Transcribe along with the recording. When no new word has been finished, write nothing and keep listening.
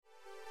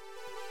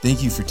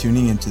Thank you for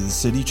tuning into the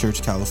City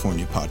Church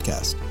California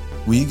podcast.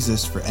 We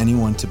exist for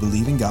anyone to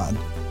believe in God,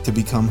 to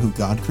become who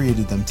God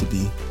created them to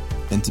be,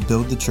 and to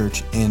build the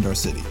church and our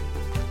city.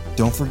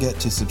 Don't forget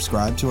to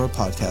subscribe to our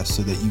podcast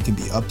so that you can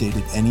be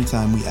updated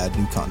anytime we add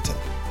new content.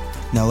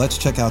 Now let's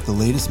check out the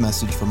latest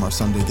message from our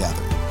Sunday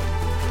gathering.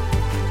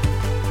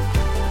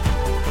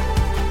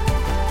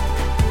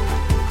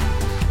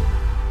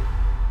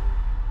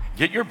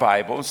 Get your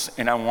Bibles,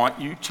 and I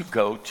want you to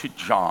go to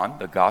John,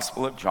 the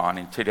Gospel of John,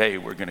 and today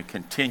we're going to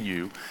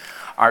continue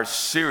our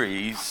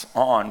series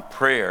on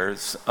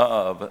prayers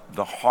of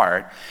the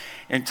heart.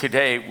 And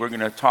today we're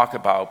going to talk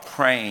about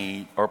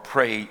praying or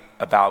pray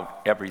about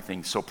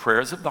everything. So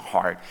prayers of the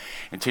heart,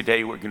 and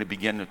today we're going to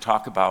begin to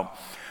talk about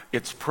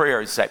it's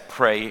prayers that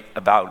pray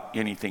about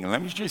anything. And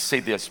let me just say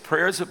this,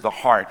 prayers of the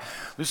heart,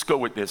 let's go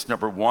with this.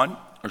 Number one,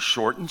 are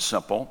short and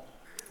simple.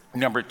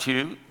 Number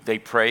two, they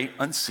pray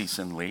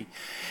unceasingly.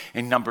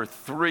 And number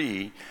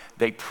three,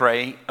 they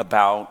pray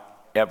about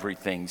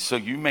everything. So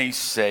you may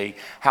say,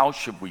 how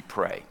should we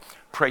pray?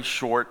 Pray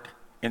short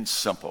and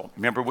simple.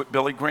 Remember what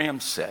Billy Graham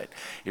said,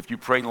 if you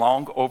pray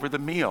long over the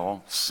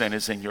meal, sin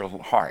is in your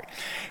heart.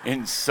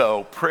 And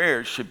so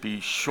prayer should be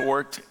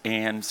short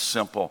and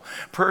simple.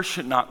 Prayer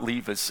should not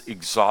leave us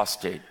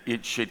exhausted.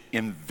 It should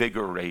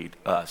invigorate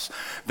us.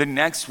 The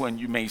next one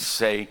you may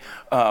say,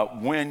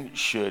 when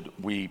should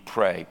we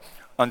pray?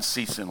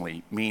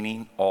 Unceasingly,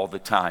 meaning all the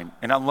time.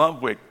 And I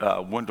love what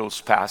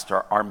Wendell's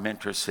pastor, our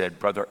mentor, said,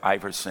 Brother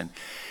Iverson.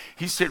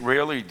 He said,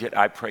 rarely did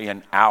I pray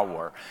an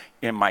hour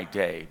in my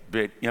day,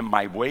 but in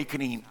my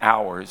wakening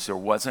hours, there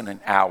wasn't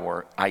an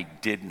hour I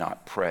did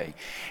not pray.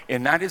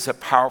 And that is a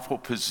powerful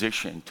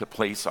position to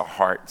place our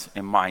hearts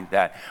and mind,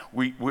 that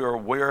we're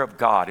aware of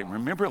God. And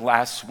remember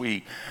last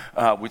week,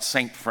 what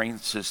St.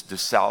 Francis de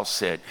Sales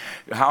said,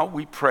 how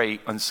we pray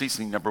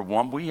unceasingly. Number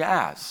one, we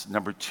ask.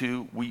 Number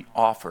two, we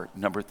offer.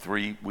 Number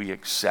three, we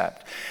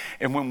accept.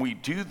 And when we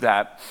do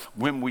that,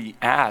 when we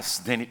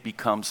ask, then it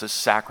becomes a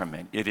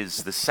sacrament. It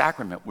is the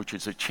sacrament, which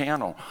is a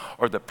channel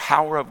or the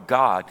power of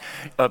God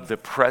of the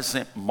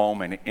present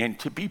moment. And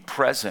to be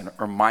present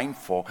or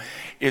mindful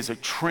is a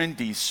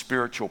trendy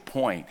spiritual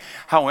point.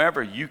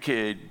 However, you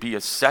could be a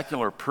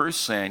secular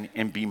person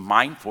and be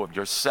mindful of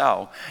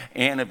yourself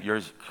and of your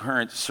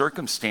current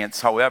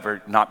circumstance,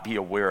 however, not be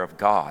aware of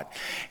God.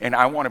 And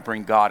I want to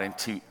bring God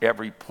into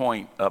every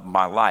point of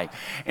my life.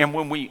 And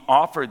when we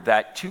offer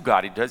that to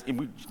God,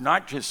 we're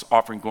not just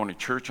offering going to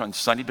church on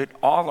Sunday, but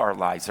all our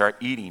lives, our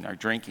eating, our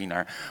drinking,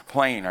 our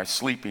playing, our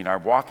sleeping, our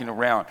walking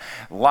around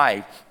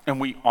life, and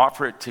we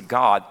offer it to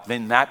God,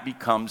 then that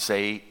becomes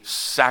a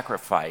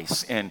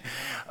sacrifice. And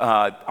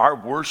our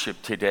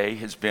worship today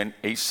has been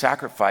a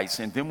sacrifice.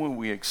 And then when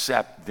we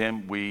accept,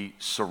 then we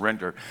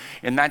surrender.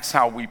 And that's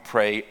how we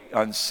pray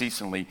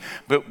unceasingly.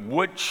 But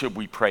what should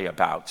we pray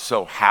about?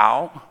 So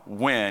how,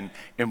 when,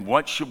 and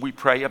what should we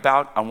pray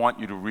about? I want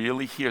you to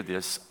really hear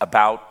this,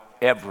 about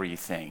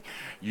everything.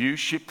 You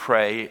should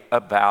pray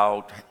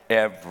about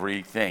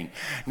everything.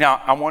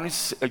 Now, I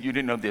want you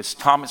to know this.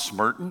 Thomas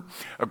Merton,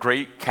 a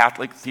great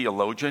Catholic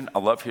theologian, I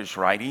love his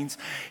writings.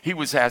 He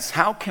was asked,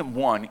 how can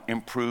one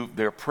improve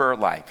their prayer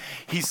life?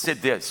 He said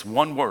this,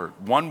 one word,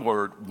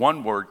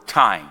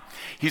 time.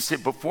 He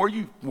said, before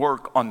you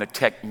work on the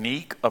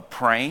technique of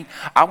praying,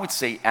 I would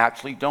say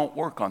actually don't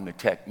work on the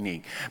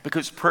technique,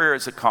 because prayer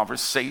is a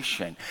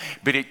conversation,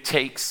 but it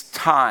takes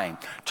time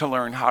to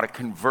learn how to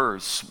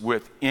converse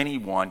with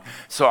anyone.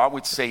 So I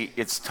would say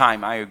it's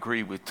time. I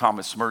agree with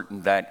Thomas Merton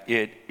that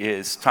it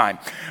is time.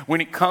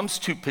 When it comes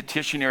to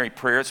petitionary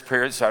prayers,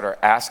 prayers that are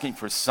asking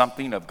for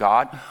something of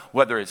God,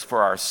 whether it's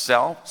for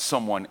ourselves,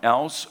 someone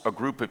else, a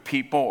group of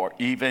people, or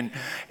even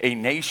a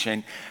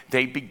nation,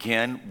 they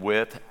begin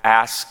with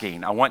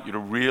asking. I want you to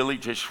really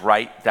just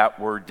write that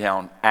word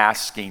down,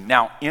 asking.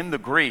 Now, in the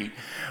Greek,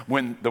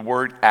 when the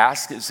word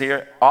ask is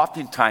there,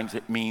 oftentimes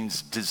it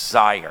means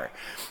desire.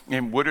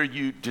 And what are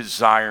you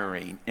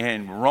desiring?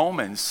 In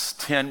Romans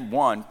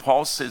 10:1,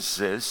 Paul says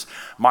this,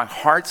 my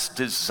heart's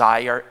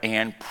desire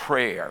and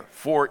prayer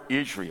for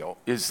Israel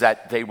is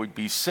that they would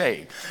be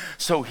saved.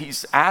 So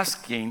he's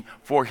asking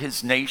for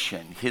his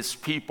nation, his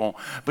people,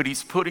 but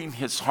he's putting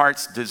his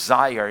heart's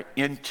desire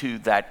into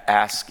that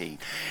asking.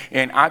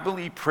 And I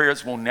believe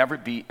prayers will never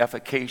be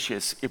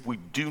efficacious if we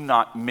do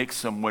not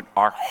mix them with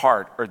our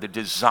heart or the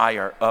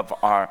desire of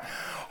our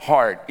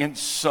heart. And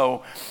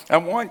so I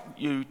want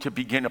you to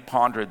begin to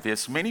ponder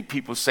this. Many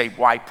people say,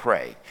 why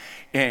pray?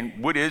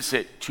 And what is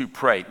it to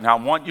pray? Now,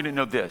 I want you to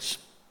know this.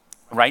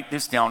 Write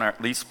this down, or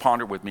at least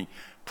ponder with me.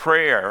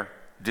 Prayer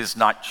does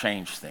not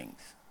change things.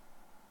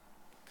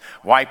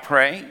 Why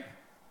pray?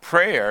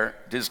 Prayer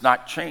does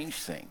not change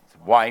things.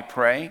 Why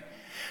pray?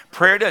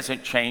 Prayer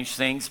doesn't change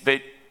things,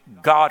 but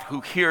God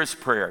who hears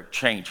prayer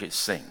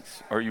changes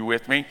things. Are you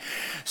with me?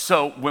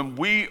 So when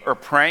we are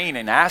praying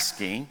and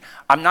asking,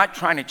 I'm not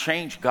trying to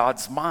change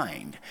God's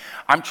mind.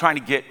 I'm trying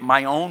to get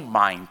my own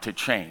mind to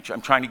change.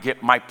 I'm trying to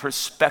get my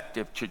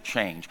perspective to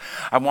change.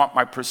 I want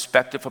my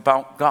perspective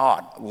about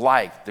God,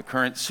 life, the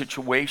current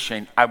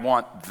situation. I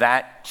want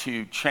that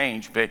to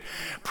change. But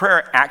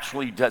prayer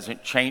actually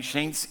doesn't change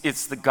things.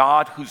 It's the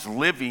God who's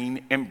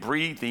living and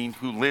breathing,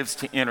 who lives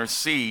to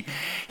intercede.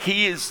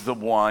 He is the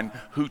one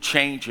who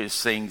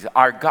changes things.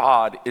 Our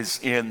God is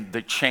in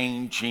the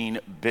changing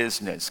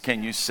business.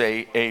 Can you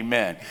say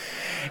amen?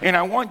 And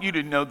I want you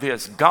to know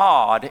this.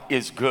 God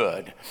is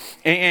good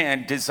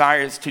and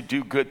desires to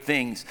do good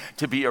things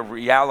to be a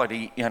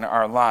reality in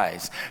our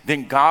lives.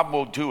 Then God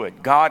will do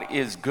it. God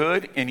is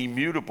good and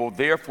immutable.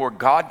 Therefore,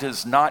 God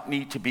does not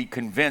need to be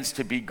convinced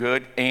to be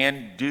good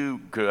and do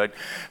good.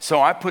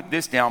 So I put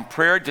this down.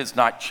 Prayer does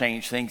not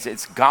change things.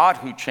 It's God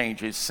who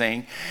changes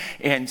things.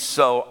 And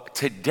so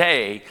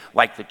today,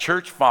 like the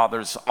church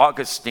fathers,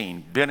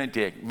 Augustine,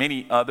 Benedict,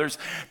 many others,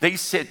 they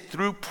said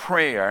through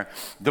prayer,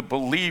 the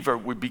believer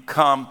would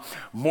become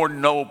more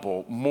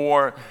noble,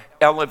 more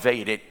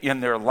elevated in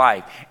their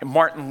life. And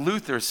Martin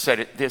Luther said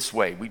it this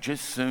way. We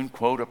just soon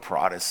quote a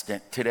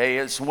Protestant today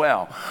as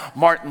well.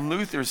 Martin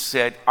Luther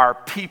said, our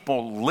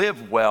people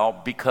live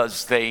well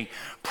because they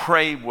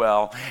pray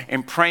well.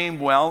 And praying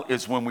well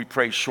is when we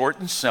pray short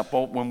and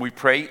simple, when we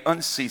pray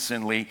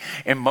unceasingly,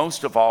 and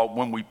most of all,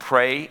 when we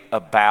pray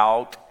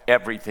about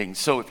everything.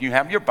 So if you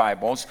have your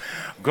Bibles,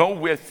 go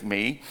with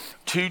me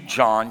to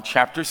John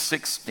chapter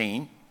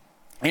 16.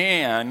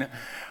 And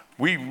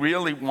we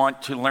really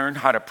want to learn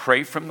how to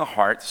pray from the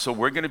heart. So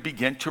we're going to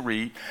begin to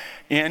read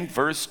in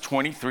verse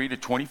 23 to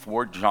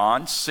 24,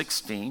 John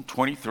 16,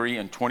 23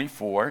 and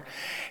 24.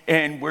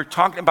 And we're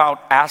talking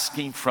about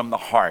asking from the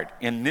heart.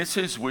 And this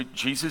is what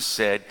Jesus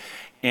said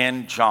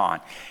in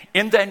John.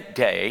 In that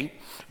day,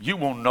 you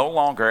will no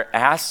longer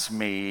ask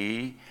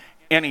me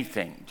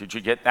anything. Did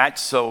you get that?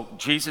 So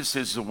Jesus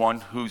is the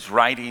one who's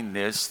writing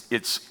this.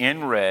 It's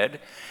in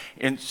red.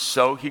 And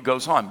so he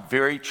goes on,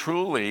 very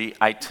truly,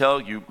 I tell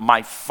you,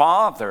 my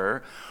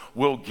Father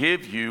will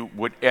give you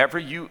whatever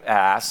you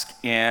ask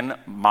in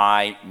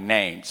my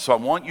name. So I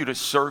want you to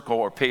circle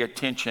or pay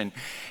attention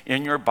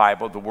in your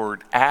Bible, the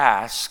word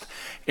ask,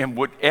 and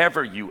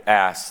whatever you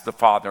ask the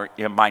Father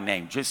in my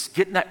name. Just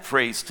getting that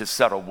phrase to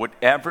settle,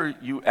 whatever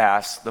you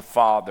ask the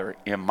Father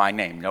in my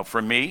name. Now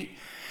for me,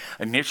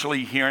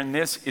 initially hearing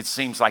this, it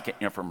seems like an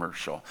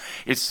infomercial.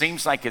 It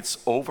seems like it's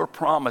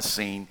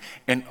over-promising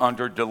and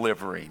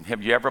under-delivering.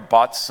 Have you ever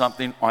bought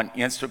something on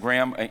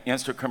Instagram, an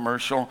Insta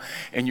commercial,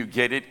 and you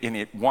get it and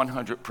it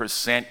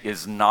 100%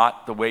 is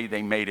not the way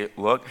they made it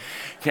look?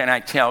 Can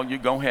I tell you,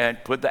 go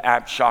ahead, put the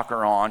app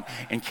shocker on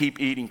and keep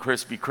eating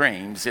Krispy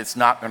Kremes. It's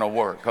not going to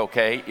work,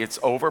 okay? It's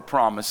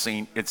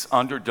over-promising. It's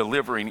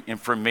under-delivering.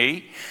 And for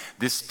me,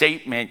 this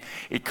statement,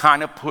 it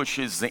kind of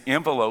pushes the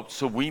envelope,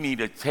 so we need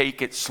to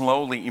take it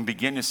slowly and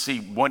begin to see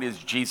what is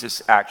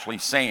Jesus actually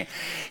saying.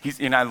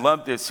 And I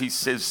love this. He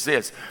says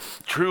this,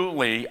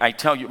 truly, I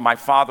tell you, my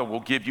Father will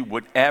give you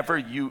whatever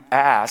you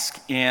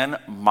ask in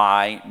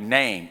my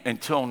name.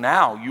 Until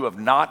now, you have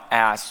not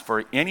asked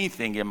for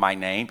anything in my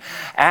name.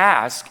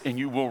 Ask and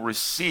you will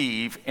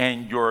receive,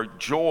 and your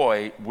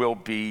joy will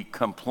be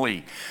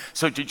complete.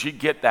 So did you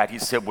get that? He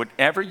said,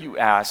 whatever you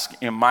ask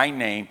in my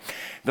name,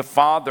 the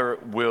Father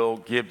will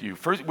give you.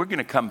 First, we're going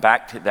to come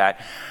back to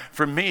that.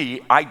 For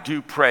me, I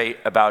do pray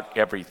about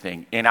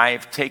everything, and I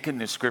have taken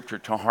the scripture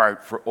to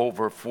heart for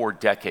over 4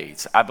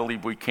 decades. I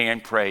believe we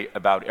can pray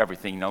about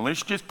everything. Now,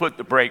 let's just put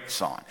the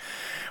brakes on.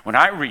 When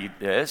I read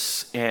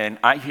this and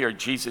I hear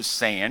Jesus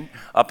saying,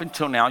 up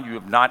until now you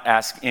have not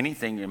asked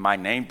anything in my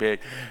name, but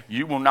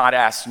you will not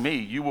ask me,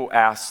 you will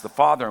ask the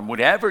Father. And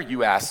whatever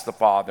you ask the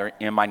Father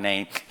in my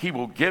name, he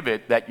will give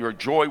it, that your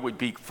joy would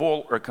be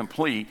full or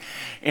complete,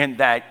 and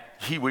that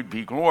he would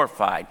be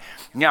glorified.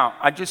 Now,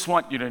 I just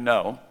want you to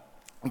know,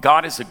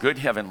 God is a good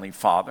heavenly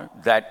Father.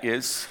 That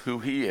is who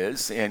he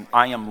is, and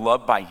I am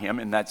loved by him,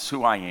 and that's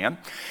who I am.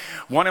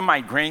 One of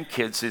my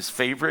grandkids' his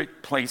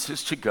favorite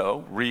places to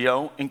go,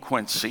 Rio and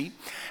Quincy.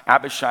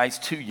 Abishai's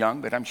too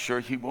young, but I'm sure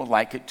he will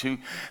like it too.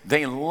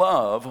 They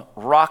love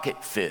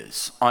Rocket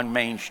Fizz on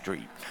Main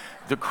Street,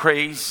 the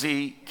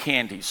crazy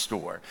candy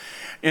store.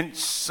 And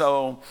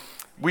so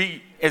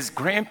we, as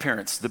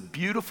grandparents, the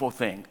beautiful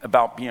thing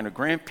about being a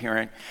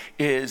grandparent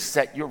is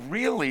that you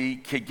really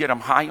could get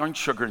them high on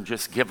sugar and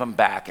just give them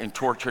back and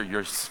torture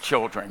your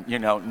children. You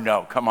know,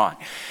 no, come on.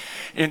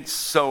 And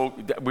so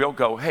we'll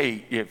go,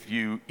 hey, if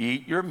you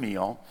eat your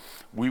meal,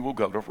 we will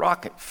go to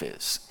Rocket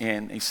Fizz.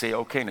 And they say,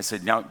 okay. And I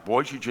said, now,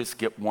 boys, you just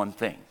get one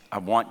thing. I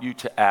want you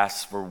to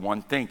ask for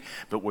one thing.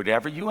 But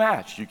whatever you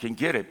ask, you can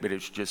get it, but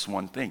it's just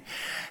one thing.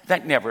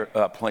 That never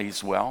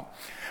plays well,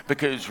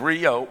 because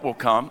Rio will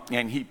come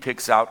and he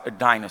picks out a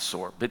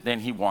dinosaur, but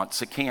then he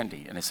wants a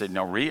candy. And I said,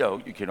 no,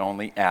 Rio, you can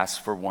only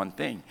ask for one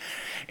thing.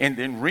 And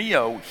then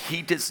Rio,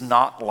 he does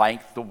not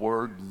like the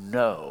word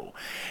no.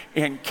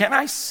 And can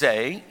I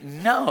say,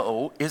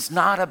 no is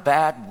not a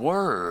bad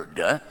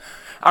word.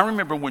 I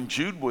remember when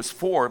Jude was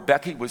 4,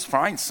 Becky was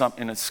frying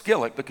something in a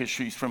skillet because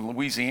she's from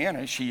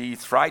Louisiana. She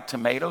eats fried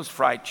tomatoes,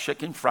 fried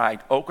chicken, fried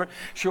okra.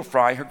 She'll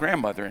fry her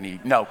grandmother and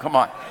eat. No, come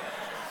on.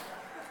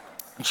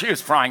 She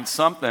was frying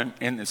something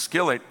in the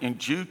skillet, and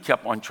Jude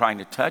kept on trying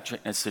to touch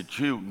it. And I said,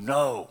 Jude,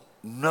 no,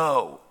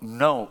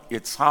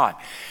 it's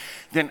hot.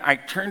 Then I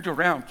turned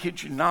around,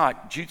 kid you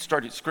not, Jude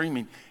started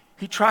screaming.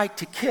 He tried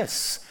to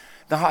kiss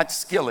the hot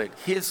skillet.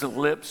 His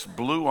lips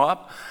blew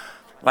up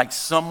like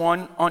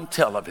someone on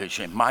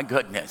television. My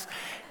goodness.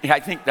 I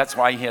think that's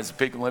why he has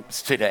big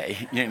lips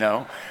today,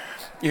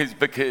 is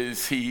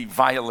because he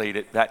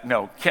violated that.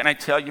 No, can I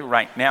tell you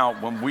right now,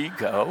 when we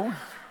go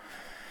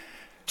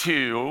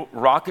to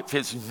Rocket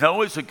Fizz,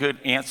 no is a good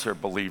answer,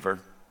 believer.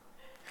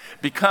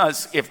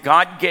 Because if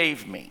God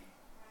gave me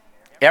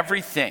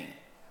everything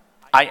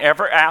I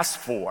ever asked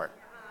for,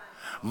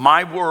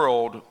 my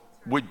world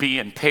would be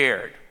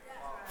impaired,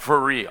 for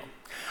real.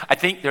 I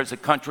think there's a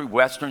country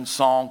western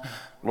song,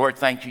 Lord,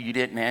 thank you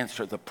didn't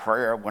answer the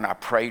prayer when I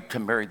prayed to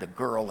marry the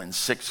girl in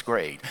 6th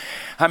grade.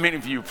 How many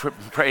of you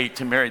prayed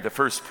to marry the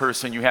first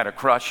person you had a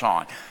crush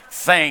on?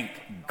 Thank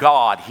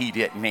God he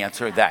didn't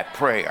answer that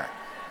prayer.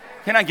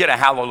 Can I get a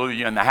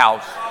hallelujah in the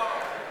house?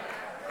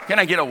 Can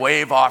I get a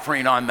wave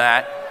offering on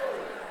that?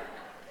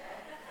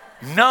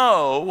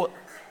 No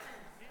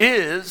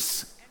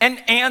is an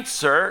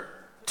answer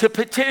to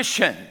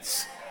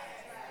petitions.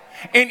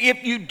 And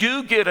if you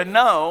do get a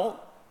no,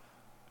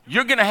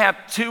 you're going to have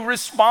 2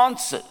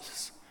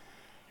 responses.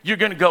 You're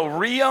going to go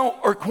Rio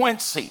or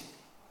Quincy.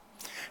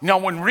 Now,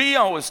 when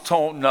Rio is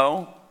told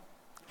no,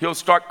 he'll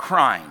start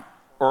crying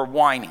or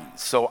whining.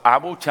 So I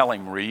will tell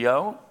him,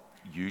 Rio,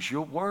 use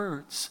your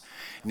words.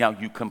 Now,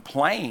 you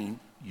complain,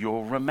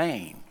 you'll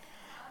remain.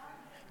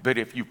 But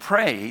if you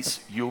praise,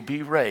 you'll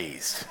be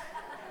raised.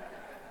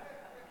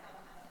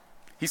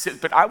 He says,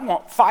 but I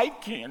want 5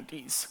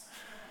 candies.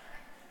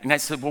 And I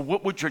said, well,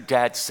 what would your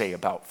dad say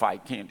about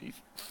 5 candies?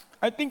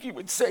 I think he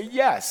would say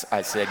yes.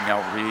 I said,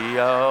 no,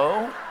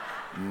 Rio,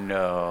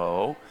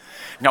 no.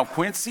 Now,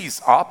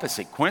 Quincy's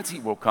opposite. Quincy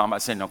will come. I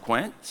said, no,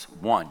 Quince,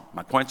 1.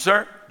 My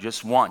Quincer,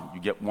 just 1. You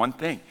get 1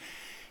 thing.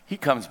 He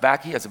comes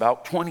back. He has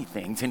about 20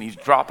 things, and he's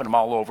dropping them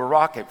all over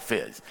Rocket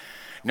Fizz.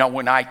 Now,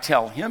 when I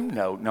tell him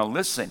no, now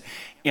listen,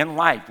 in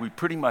life, we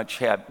pretty much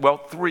have,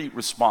 3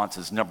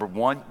 responses. Number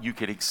 1, you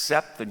could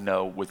accept the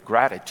no with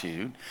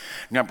gratitude.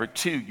 Number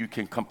 2, you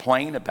can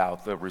complain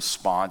about the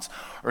response.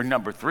 Or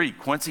number 3,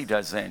 Quincy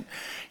doesn't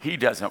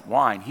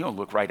whine. He'll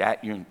look right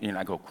at you, and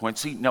I go,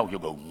 Quincy? No. He'll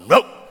go,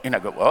 no. And I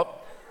go, oh.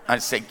 I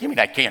say, give me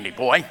that candy,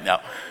 boy. No.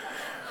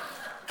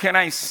 Can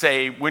I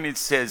say, when it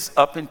says,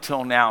 up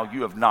until now,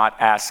 you have not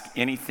asked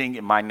anything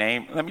in my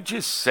name, let me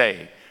just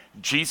say,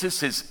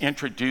 Jesus is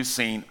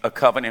introducing a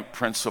covenant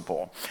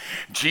principle.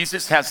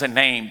 Jesus has a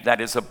name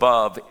that is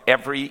above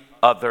every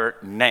other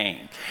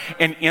name.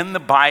 And in the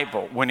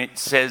Bible, when it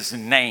says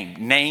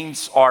name,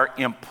 names are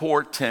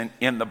important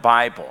in the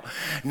Bible.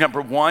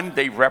 Number 1,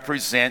 they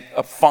represent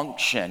a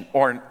function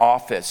or an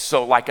office.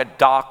 So like a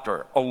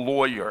doctor, a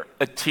lawyer,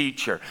 a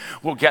teacher.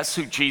 Well, guess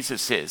who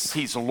Jesus is?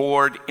 He's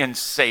Lord and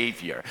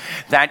Savior.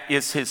 That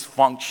is his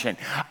function.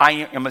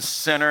 I am a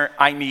sinner.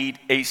 I need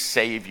a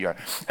Savior.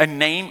 A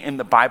name in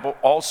the Bible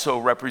also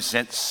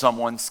represents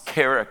someone's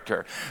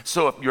character.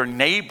 So if you're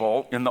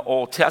Nabal in the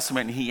Old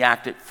Testament, he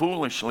acted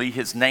foolishly,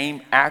 his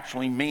name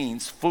actually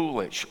means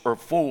foolish or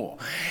fool.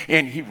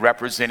 And he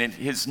represented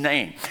his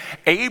name.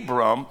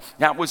 Abram,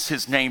 that was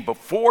his name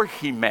before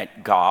he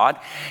met God.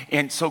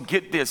 And so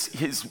get this,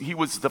 he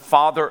was the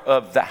father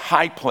of the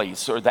high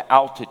place or the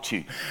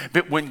altitude.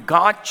 But when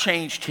God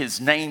changed his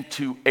name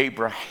to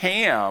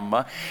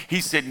Abraham, he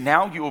said,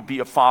 now you will be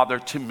a father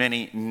to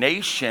many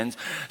nations.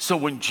 So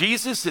when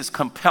Jesus is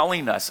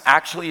compelling us,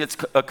 actually it's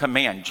a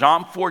command.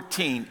 John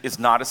 14 is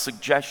not a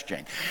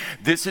suggestion.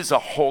 This is a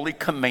holy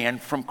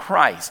command from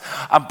Christ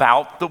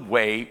about the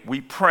way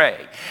we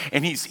pray.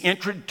 And he's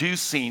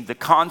introducing the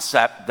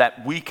concept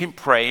that we can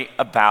pray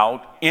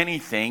about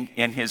anything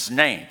in his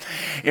name.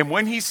 And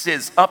when he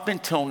says, up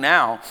until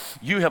now,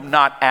 you have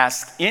not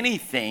asked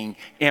anything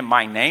in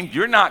my name,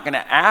 you're not going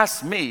to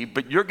ask me,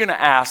 but you're going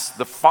to ask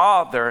the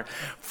Father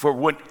for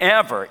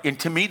whatever. And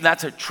to me,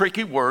 that's a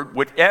tricky word.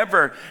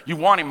 Whatever you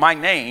want in my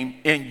name,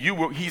 and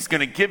he's going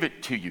to give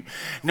it to you.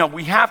 Now,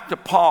 we have to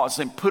pause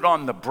and put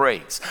on the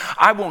brakes.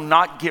 I will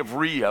not give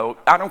Rio,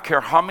 I don't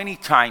care how many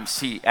times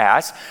he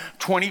asks,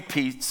 20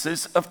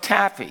 pieces of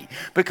taffy,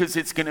 because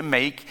it's going to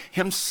make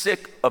him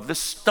sick of the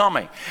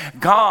stomach.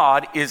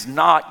 God is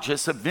not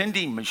just a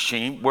vending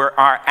machine where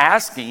our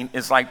asking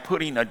is like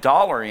putting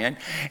 $1 in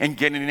and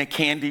getting a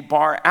candy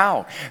bar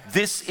out.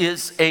 This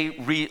is a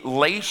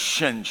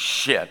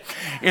relationship.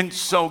 And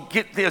so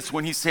get this,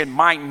 when he said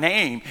my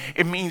name,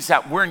 it means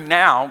that we're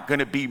now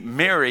going to be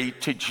married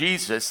to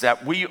Jesus,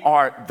 that we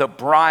are the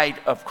bride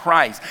of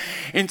Christ.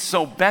 And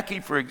so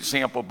Becky, for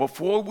example,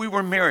 before we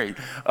were married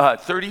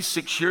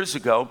 36 years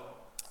ago,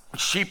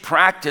 she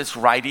practiced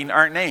writing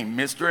our name,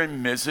 Mr.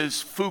 and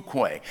Mrs.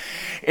 Fuqua.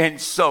 And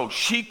so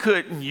she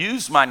couldn't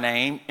use my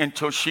name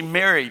until she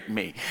married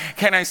me.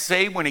 Can I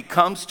say, when it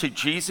comes to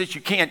Jesus,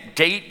 you can't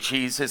date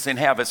Jesus and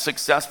have a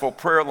successful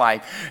prayer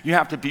life. You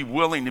have to be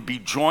willing to be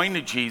joined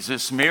to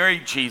Jesus, marry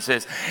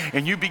Jesus,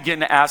 and you begin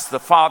to ask the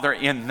Father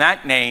in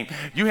that name.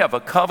 You have a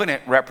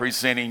covenant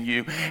representing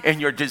you, and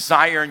your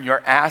desire and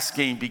your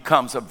asking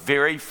becomes a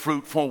very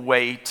fruitful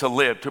way to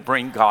live, to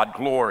bring God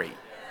glory.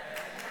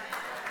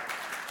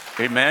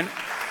 Amen.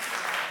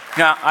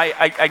 Now,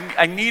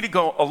 I need to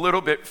go a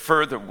little bit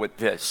further with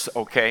this,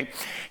 okay?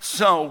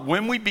 So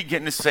when we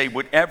begin to say,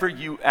 whatever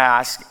you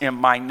ask in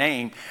my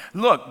name,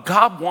 look,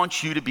 God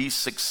wants you to be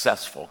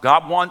successful.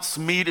 God wants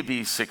me to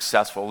be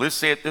successful. Let's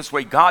say it this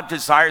way. God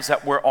desires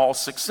that we're all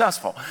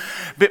successful.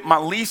 But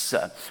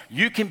Melissa,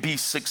 you can be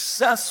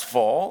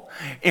successful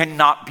and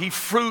not be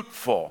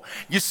fruitful.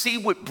 You see,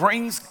 what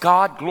brings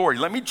God glory,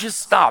 let me just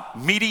stop.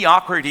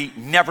 Mediocrity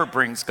never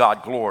brings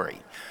God glory.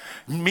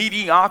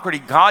 Mediocrity,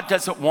 God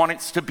doesn't want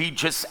us to be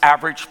just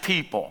average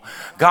people.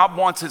 God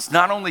wants us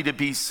not only to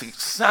be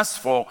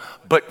successful,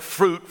 but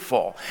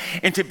fruitful.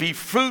 And to be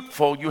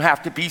fruitful, you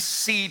have to be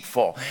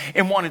seedful.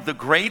 And one of the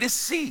greatest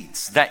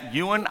seeds that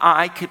you and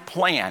I could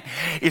plant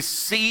is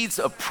seeds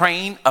of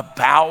praying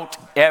about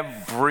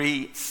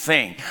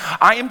everything.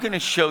 I am going to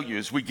show you,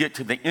 as we get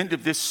to the end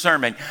of this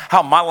sermon,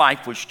 how my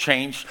life was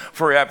changed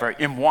forever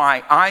and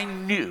why I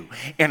knew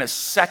in a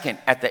second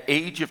at the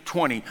age of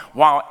 20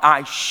 why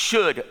I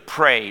should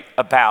pray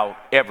about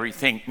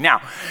everything.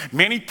 Now,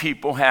 many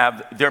people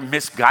they're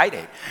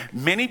misguided.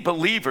 Many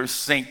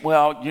believers think,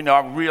 well,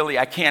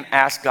 I can't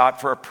ask God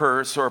for a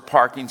purse or a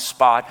parking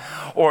spot,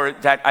 or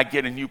that I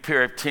get a new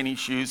pair of tennis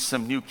shoes,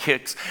 some new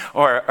kicks,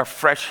 or a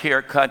fresh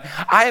haircut.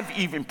 I have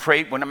even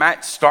prayed when I'm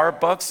at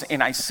Starbucks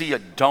and I see a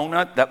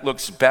donut that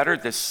looks better,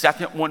 the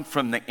second one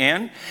from the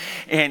end,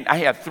 and I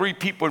have 3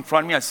 people in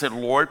front of me. I said,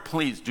 Lord,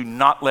 please do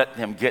not let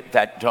them get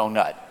that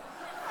donut.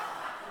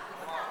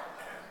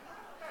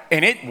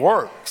 And it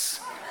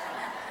works.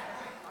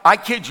 I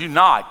kid you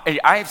not.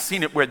 I have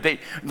seen it where the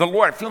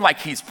Lord, I feel like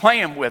he's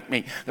playing with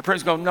me. The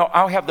person goes, no,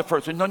 I'll have the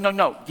first one.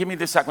 No, give me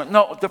the second one.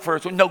 No, the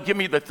first one. No, give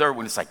me the third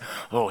one. It's like,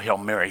 oh, Hail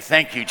Mary.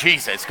 Thank you,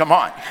 Jesus. Come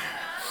on.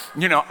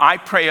 I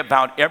pray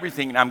about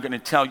everything, and I'm going to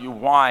tell you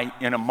why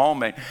in a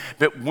moment.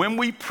 But when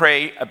we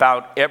pray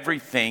about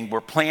everything, we're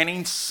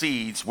planting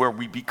seeds where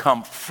we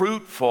become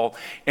fruitful,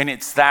 and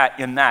it's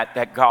in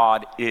that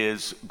God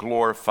is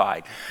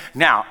glorified.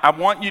 Now, I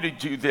want you to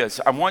do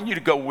this. I want you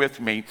to go with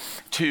me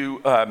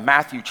to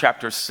Matthew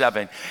chapter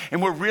 7,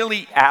 and we're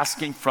really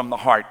asking from the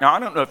heart. Now,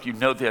 I don't know if you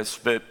know this,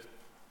 but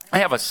I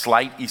have a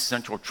slight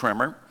essential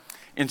tremor,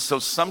 and so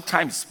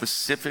sometimes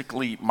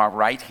specifically my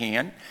right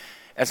hand,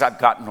 as I've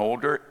gotten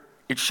older,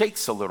 it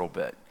shakes a little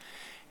bit.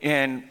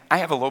 And I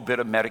have a little bit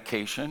of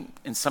medication,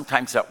 and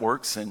sometimes that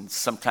works and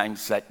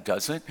sometimes that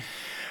doesn't.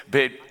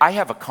 But I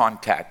have a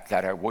contact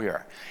that I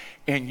wear.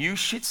 And you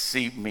should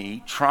see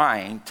me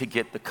trying to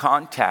get the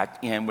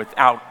contact in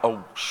without a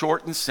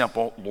short and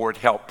simple, Lord,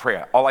 help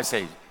prayer. All I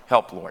say is,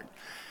 help, Lord.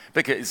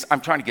 Because I'm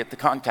trying to get the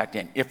contact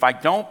in. If I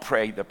don't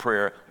pray the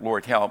prayer,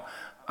 Lord, help,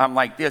 I'm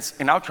like this,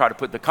 and I'll try to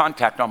put the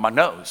contact on my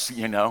nose,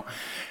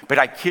 But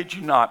I kid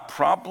you not,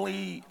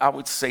 probably, I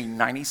would say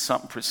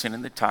 90-something%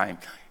 of the time,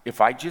 if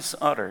I just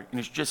utter, and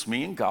it's just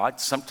me and God,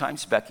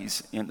 sometimes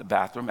Becky's in the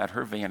bathroom at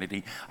her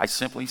vanity, I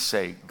simply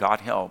say,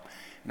 God help.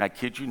 And I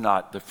kid you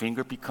not, the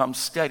finger becomes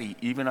steady,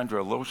 even under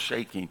a little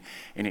shaking,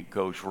 and it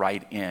goes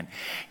right in.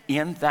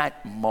 In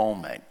that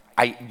moment,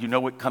 you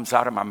know what comes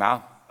out of my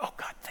mouth? Oh,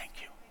 God, thank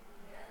you.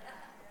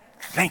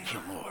 Thank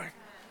you, Lord.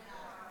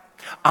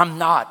 I'm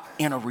not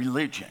in a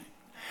religion.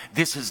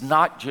 This is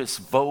not just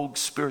vogue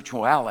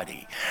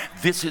spirituality.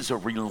 This is a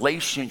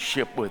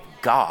relationship with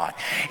God.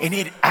 And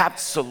it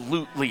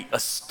absolutely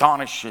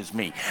astonishes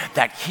me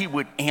that he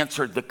would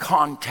answer the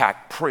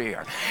contact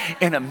prayer.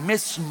 And a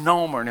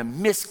misnomer and a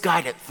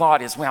misguided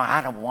thought is, well,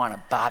 I don't want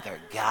to bother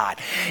God.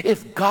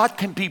 If God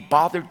can be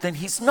bothered, then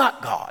he's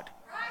not God.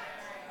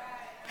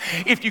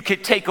 If you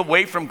could take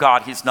away from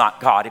God, he's not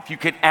God. If you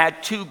could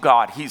add to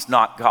God, he's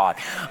not God.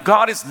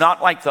 God is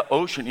not like the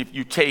ocean. If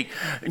you take,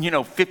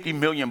 50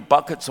 million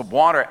buckets of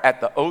water at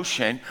the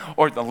ocean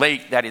or the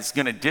lake, that is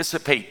going to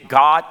dissipate.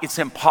 God, it's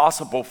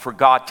impossible for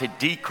God to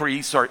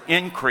decrease or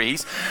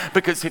increase,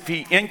 because if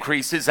he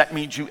increases, that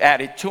means you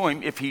added to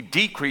him. If he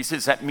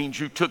decreases, that means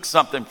you took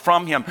something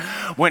from him.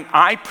 When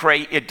I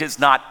pray, it does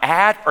not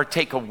add or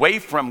take away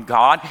from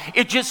God.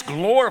 It just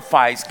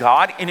glorifies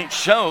God, and it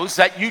shows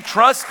that you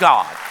trust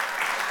God.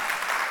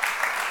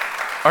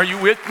 Are you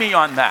with me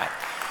on that?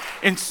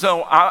 And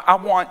so I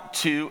want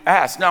to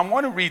ask. Now, I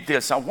want to read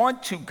this. I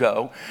want to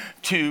go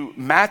to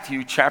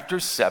Matthew chapter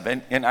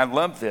 7, and I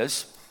love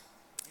this.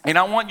 And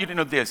I want you to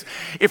know this.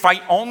 If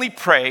I only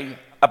pray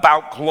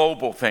about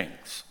global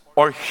things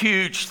or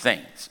huge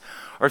things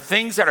or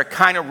things that are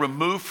kind of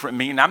removed from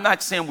me, and I'm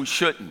not saying we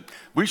shouldn't,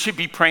 We should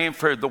be praying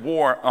for the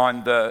war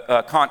on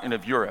the continent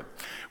of Europe.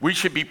 We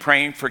should be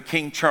praying for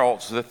King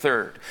Charles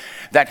III,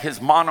 that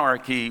his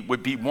monarchy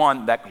would be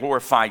one that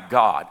glorified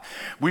God.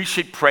 We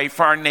should pray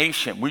for our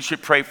nation. We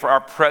should pray for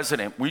our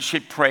president. We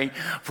should pray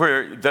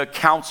for the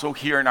council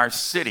here in our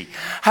city.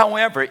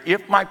 However,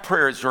 if my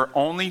prayers are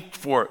only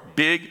for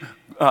big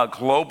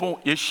global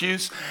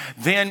issues,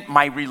 then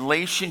my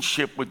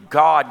relationship with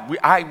God,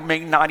 I may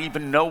not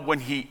even know when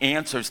he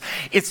answers.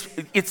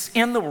 It's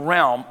in the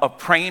realm of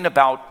praying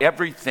about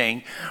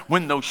everything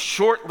when those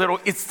short little,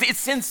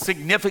 it's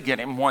insignificant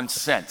in one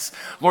sense.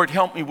 Lord,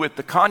 help me with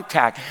the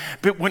contact.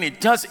 But when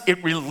it does,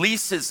 it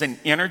releases an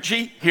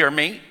energy, hear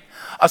me,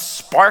 a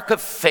spark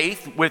of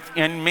faith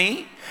within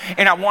me.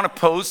 And I want to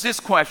pose this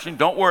question.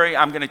 Don't worry,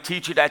 I'm going to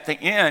teach it at the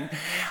end.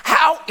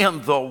 How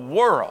in the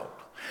world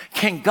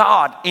can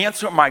God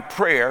answer my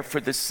prayer for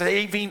the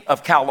saving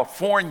of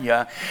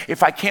California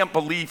if I can't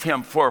believe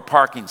him for a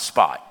parking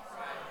spot?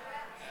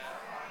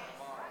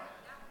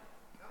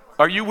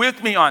 Are you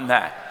with me on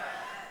that?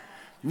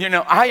 You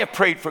know, I have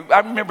prayed for, I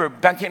remember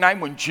back in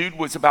when Jude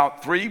was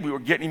about 3, we were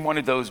getting one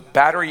of those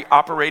battery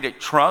operated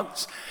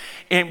trucks.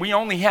 And we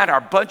only had our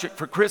budget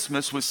for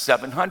Christmas was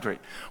 $700.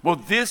 Well,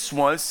 this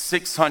was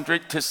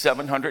 $600 to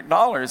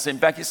 $700. And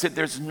Becky said,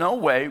 there's no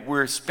way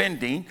we're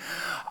spending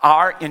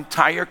our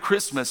entire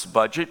Christmas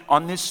budget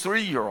on this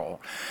 3-year-old.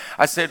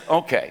 I said,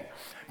 okay,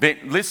 but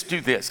let's do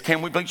this.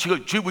 Can we? She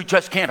goes, Jude, we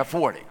just can't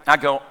afford it. I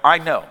go, I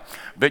know,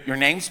 but your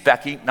name's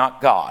Becky,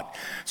 not God.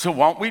 So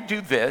won't we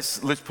do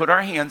this? Let's put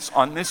our hands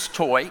on this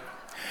toy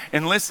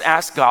and let's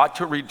ask God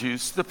to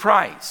reduce the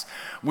price.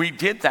 We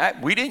did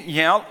that. We didn't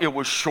yell. It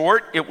was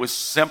short. It was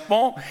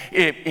simple.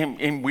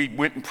 And we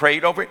went and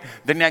prayed over it.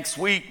 The next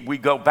week, we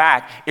go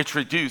back. It's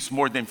reduced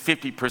more than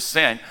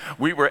 50%.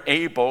 We were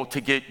able to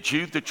get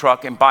Jude the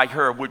truck and buy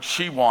her what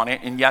she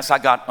wanted. And yes, I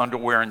got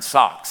underwear and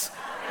socks.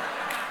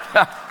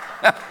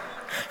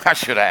 I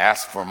should have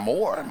asked for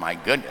more. My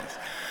goodness.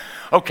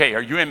 Okay,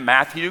 are you in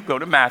Matthew? Go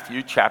to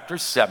Matthew chapter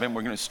 7.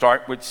 We're going to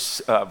start with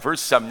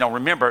verse 7. Now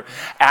remember,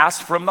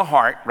 ask from the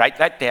heart. Write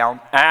that down.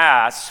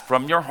 Ask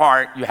from your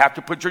heart. You have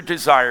to put your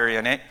desire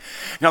in it.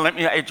 Now let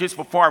me, just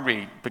before I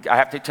read, I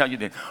have to tell you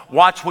this.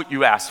 Watch what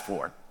you ask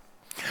for.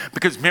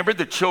 Because remember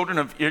the children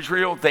of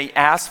Israel, they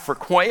asked for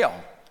quail.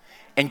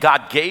 And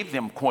God gave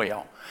them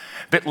quail.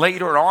 But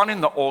later on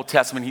in the Old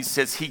Testament, he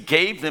says he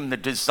gave them the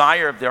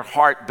desire of their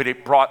heart, but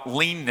it brought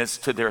leanness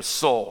to their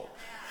soul.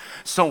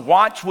 So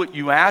watch what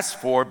you ask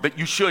for, but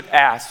you should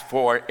ask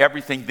for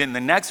everything. Then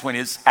the next one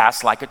is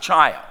ask like a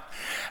child.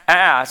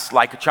 Ask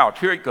like a child.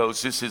 Here it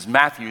goes. This is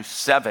Matthew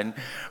 7,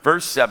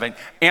 verse 7,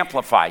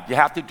 amplified. You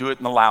have to do it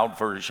in the loud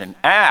version.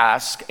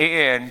 Ask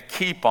and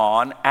keep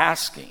on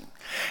asking,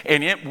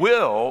 and it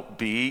will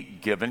be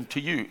given to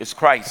you. It's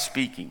Christ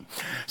speaking.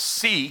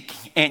 Seek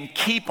and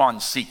keep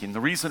on seeking. The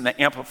reason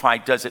the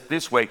Amplified does it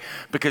this way,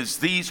 because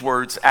these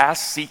words,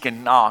 ask, seek,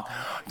 and knock,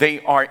 they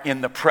are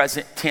in the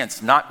present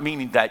tense, not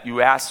meaning that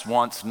you ask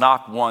once,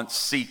 knock once,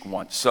 seek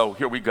once. So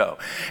here we go.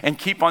 And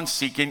keep on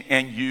seeking,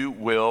 and you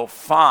will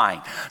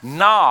find.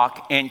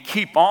 Knock and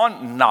keep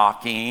on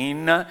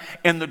knocking,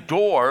 and the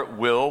door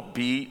will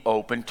be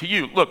open to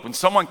you. Look, when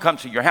someone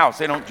comes to your house,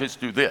 they don't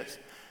just do this.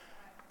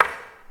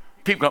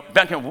 People go,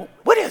 Duncan,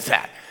 what is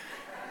that?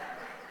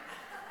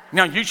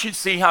 Now, you should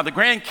see how the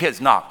grandkids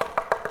knock.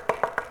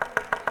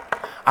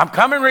 I'm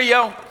coming,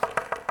 Rio.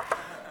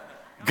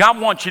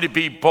 God wants you to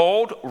be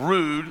bold,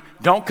 rude,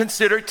 don't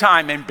consider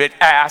timing, but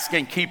ask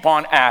and keep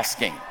on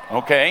asking,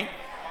 okay?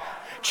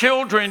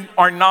 Children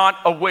are not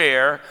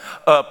aware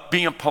of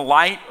being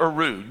polite or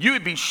rude. You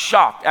would be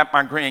shocked at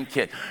my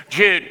grandkid.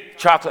 Jude,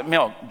 chocolate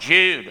milk.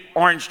 Jude,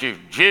 orange juice.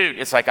 Jude.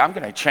 It's like, I'm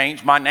going to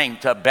change my name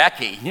to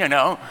Becky, you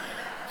know?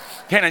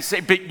 Can I say,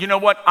 but you know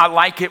what? I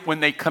like it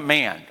when they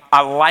command. I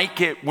like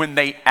it when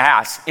they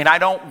ask. And I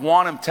don't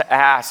want them to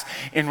ask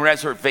in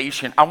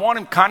reservation. I want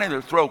them kind of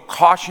to throw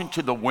caution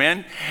to the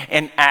wind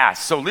and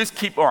ask. So let's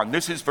keep on.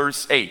 This is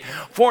verse 8.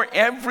 For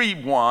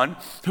everyone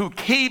who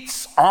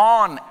keeps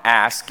on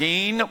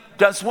asking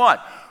does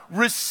what?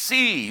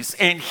 Receives.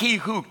 And he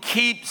who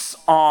keeps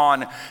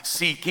on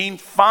seeking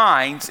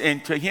finds.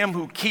 And to him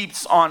who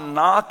keeps on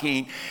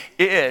knocking,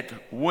 it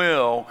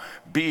will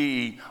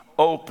be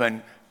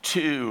open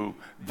to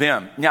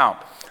them. Now,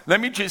 let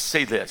me just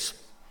say this,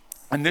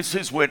 and this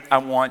is what I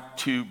want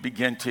to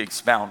begin to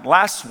expound.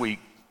 Last week,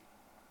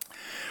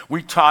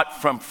 we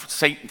taught from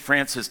St.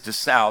 Francis de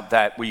Sales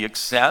that we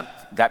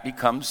accept, that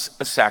becomes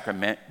a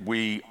sacrament.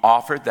 We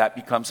offer, that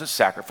becomes a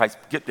sacrifice.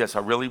 Get this,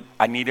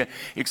 I need to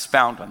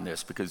expound on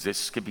this because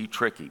this could be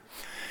tricky.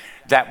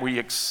 That we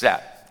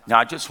accept. Now,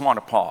 I just want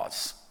to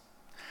pause.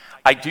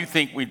 I do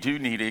think we do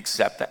need to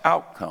accept the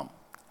outcome.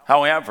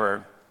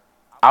 However,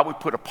 I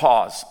would put a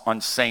pause on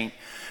St.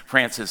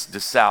 Francis de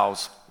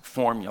Sales'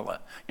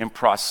 formula and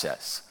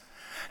process.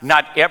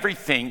 Not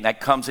everything that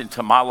comes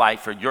into my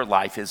life or your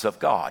life is of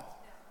God.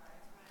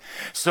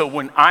 So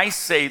when I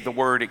say the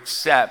word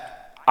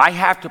accept, I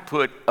have to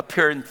put a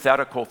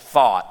parenthetical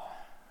thought,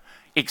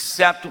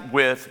 accept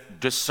with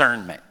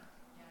discernment.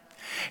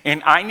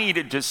 And I need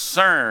to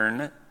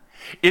discern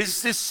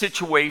Is this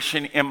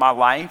situation in my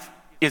life,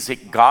 is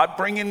it God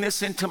bringing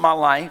this into my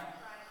life?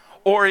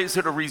 Or is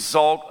it a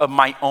result of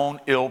my own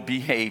ill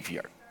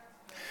behavior?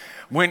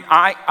 When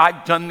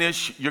I've done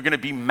this, you're going to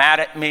be mad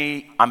at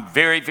me. I'm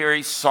very,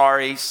 very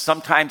sorry.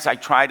 Sometimes I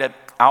try to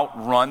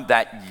outrun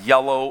that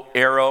yellow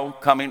arrow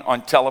coming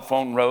on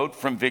Telephone Road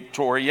from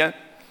Victoria.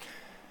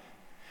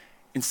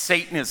 And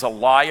Satan is a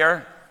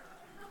liar.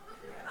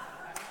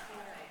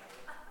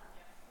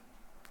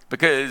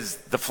 Because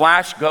the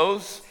flash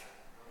goes,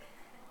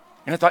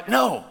 and I thought,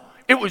 no,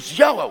 it was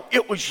yellow.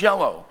 It was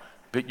yellow.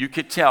 But you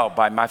could tell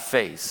by my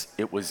face,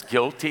 it was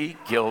guilty,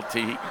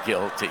 guilty,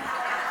 guilty.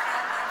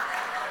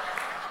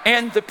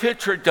 And the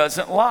picture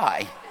doesn't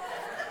lie.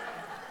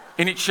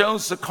 And it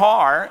shows the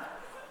car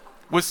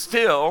was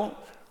still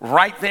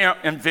right there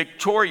in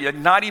Victoria,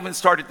 not even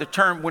started to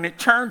turn when it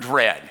turned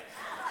red.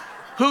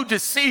 Who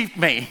deceived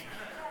me?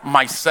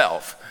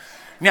 Myself.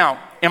 Now,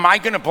 am I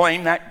going to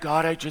blame that?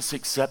 God, I just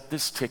accept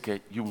this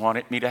ticket. You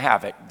wanted me to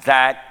have it.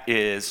 That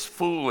is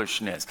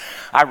foolishness.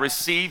 I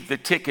received the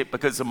ticket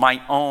because of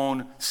my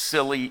own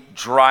silly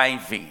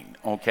driving,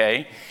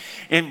 okay?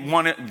 And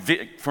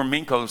Vic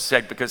Forminko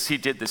said, because he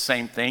did the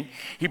same thing,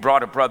 he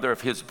brought a brother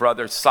of his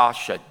brother,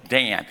 Sasha,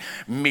 Dan,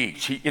 me,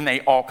 and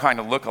they all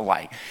kind of look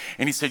alike.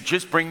 And he said,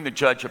 just bring the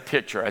judge a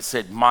picture. I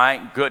said,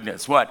 my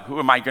goodness, what? Who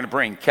am I going to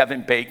bring?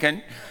 Kevin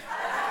Bacon?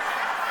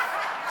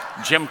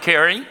 Jim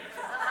Carrey?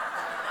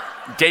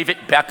 David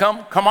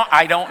Beckham? Come on,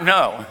 I don't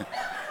know.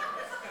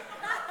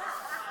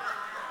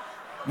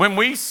 When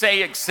we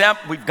say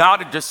accept, we've got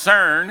to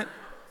discern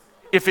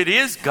if it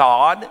is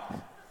God,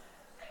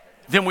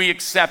 then we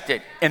accept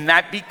it, and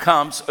that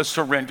becomes a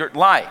surrendered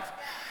life.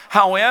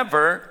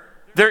 However,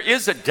 there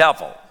is a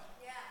devil.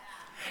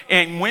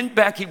 And when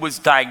Becky was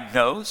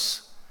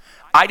diagnosed,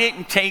 I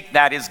didn't take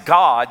that as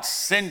God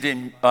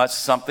sending us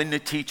something to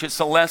teach us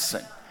a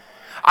lesson.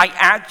 I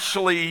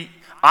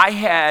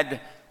had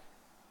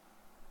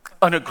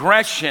an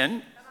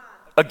aggression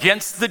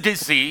against the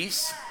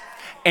disease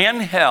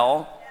and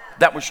hell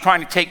that was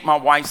trying to take my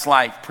wife's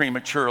life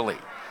prematurely.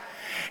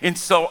 And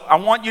so I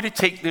want you to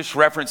take this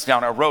reference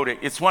down. I wrote it.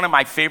 It's one of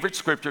my favorite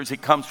scriptures.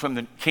 It comes from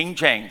the King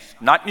James,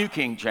 not New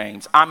King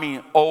James. I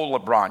mean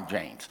old LeBron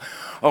James,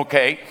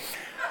 okay?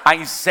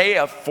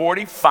 Isaiah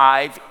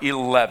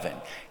 45:11.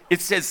 It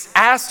says,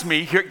 ask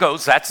me, here it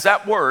goes, that's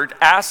that word,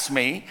 ask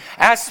me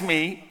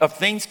of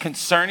things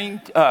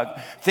concerning,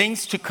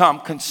 things to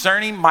come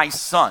concerning my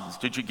sons.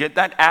 Did you get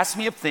that? Ask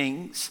me of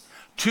things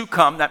to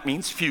come, that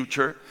means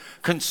future,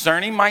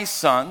 concerning my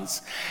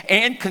sons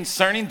and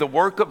concerning the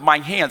work of my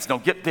hands. Now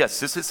get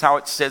this, this is how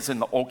it says in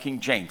the Old King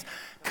James.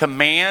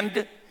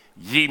 Command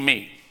ye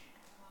me.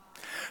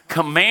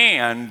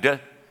 Command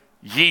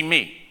ye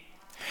me.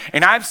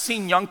 And I've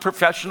seen young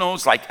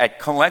professionals like at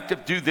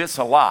Collective do this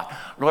a lot.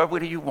 Lord,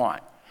 what do you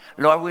want?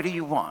 Lord, what do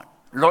you want?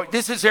 Lord,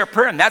 this is their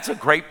prayer, and that's a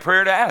great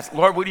prayer to ask.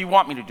 Lord, what do you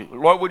want me to do?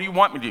 Lord, what do you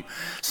want me to do?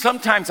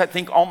 Sometimes I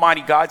think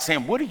Almighty God's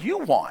saying, what do you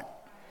want?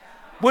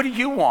 What do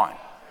you want?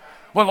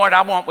 Well, Lord,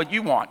 I want what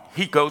you want.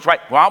 He goes, right,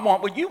 well, I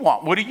want what you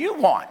want. What do you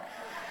want?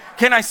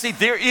 Can I say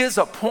there is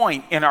a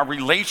point in our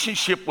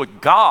relationship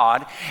with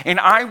God, and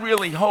I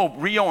really hope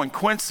Rio and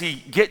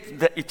Quincy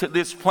get to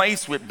this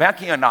place with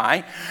Becky and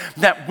I,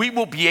 that we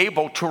will be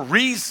able to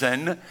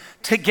reason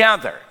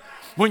together.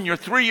 When you're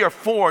 3 or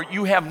 4,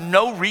 you have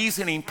no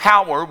reasoning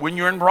power when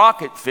you're in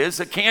Rocket Fizz,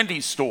 a candy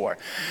store.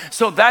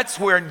 So that's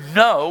where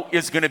no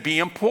is going to be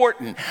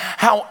important.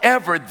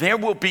 However, there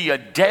will be a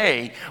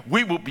day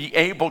we will be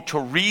able to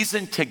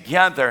reason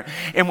together.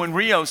 And when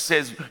Rio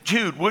says,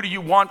 Jude, what do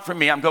you want from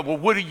me? I'm going, well,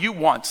 what do you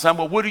want, son?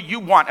 Well, what do you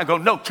want? I go,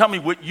 no, tell me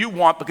what you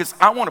want, because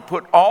I want to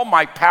put all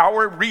my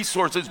power,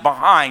 resources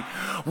behind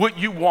what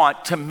you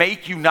want to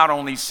make you not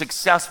only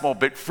successful,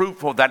 but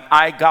fruitful, that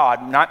I,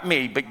 God, not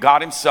me, but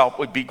God himself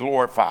would be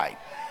glorified.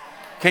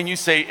 Can you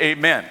say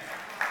amen?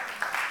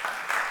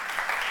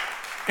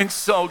 And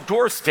so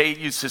Doris Day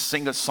used to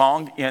sing a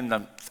song in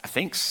the, I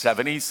think,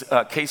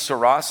 70s, Que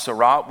sera,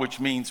 sera, which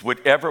means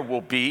whatever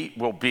will be,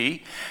 will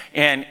be.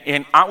 And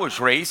I was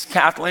raised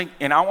Catholic,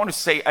 and I want to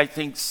say, I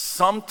think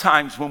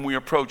sometimes when we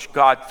approach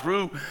God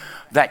through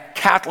that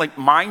Catholic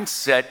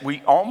mindset,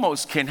 we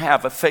almost can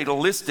have a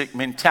fatalistic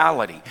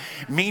mentality,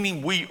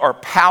 meaning we are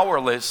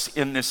powerless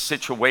in this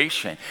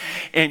situation.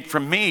 And for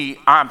me,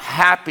 I'm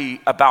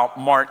happy about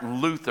Martin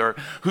Luther,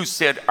 who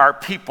said our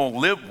people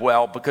live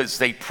well because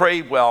they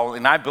pray well,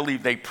 and I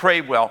believe they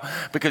pray well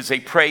because they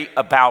pray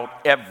about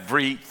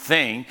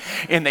everything,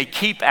 and they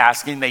keep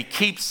asking, they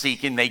keep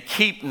seeking, they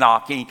keep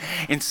knocking,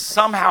 and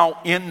somehow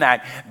in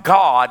that,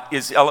 God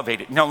is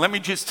elevated. Now, let me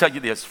just tell you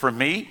this. For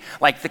me,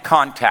 like the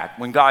contact,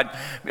 when God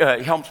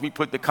helps me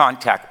put the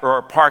contact or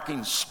a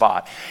parking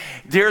spot,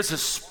 there's a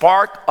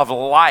spark of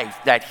life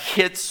that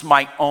hits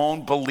my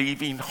own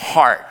believing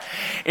heart.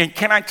 And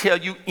can I tell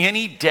you,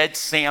 any dead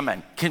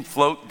salmon can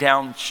float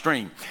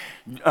downstream.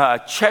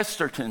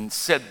 Chesterton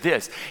said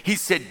this. He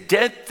said,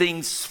 dead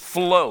things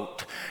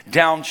float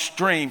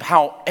downstream.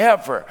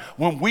 However,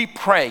 when we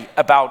pray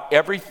about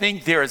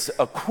everything, there's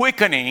a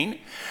quickening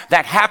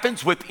that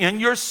happens within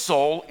your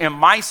soul and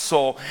my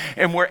soul,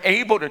 and we're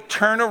able to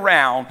turn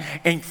around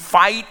and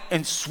fight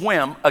and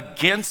swim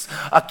against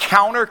a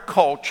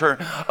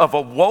counterculture of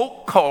a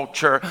woke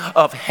culture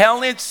of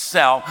hell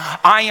itself.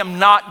 I am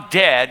not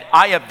dead.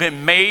 I have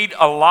been made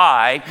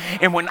alive.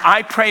 And when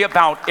I pray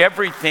about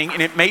everything,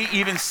 and it may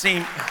even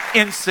seem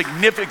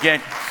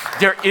insignificant,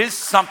 there is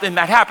something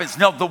that happens.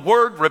 Now, the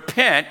word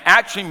repent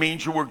actually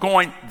means you were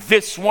going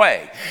this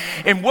way.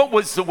 And what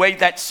was the way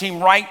that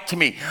seemed right to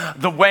me?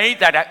 The way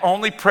that I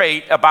only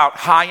prayed about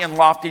high and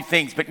lofty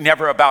things, but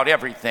never about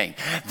everything.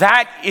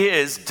 That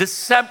is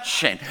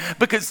deception.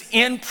 Because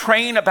in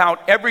praying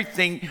about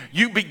everything,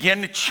 you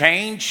begin to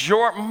change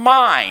your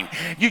mind.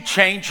 You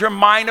change your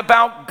mind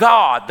about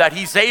God, that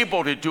He's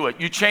able to do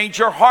it. You change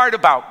your heart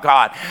about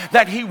God,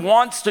 that He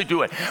wants to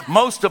do it.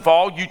 Most of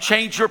all, you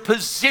change your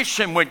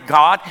position with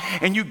God,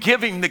 and you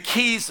give Him the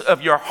keys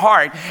of your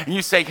heart, and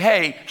you say,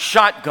 hey,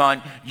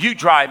 shotgun, you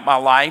drive my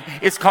life.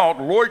 It's called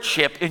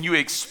lordship, and you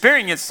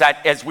experience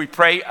that as we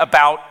pray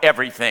about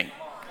everything.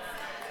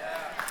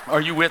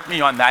 Are you with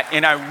me on that?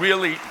 And I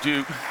really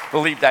do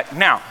believe that.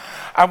 Now,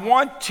 I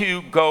want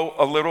to go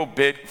a little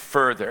bit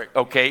further,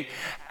 okay?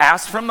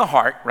 Ask from the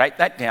heart, write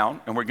that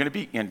down, and we're going to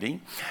be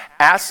ending.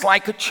 Ask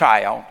like a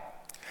child,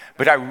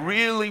 but I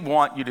really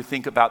want you to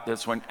think about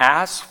this one.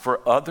 Ask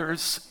for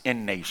others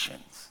and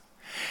nations.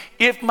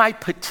 If my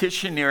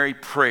petitionary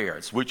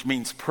prayers, which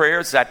means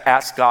prayers that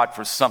ask God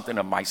for something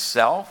of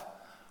myself,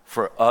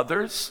 for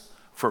others,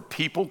 for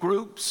people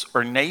groups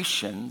or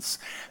nations,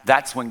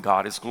 that's when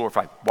God is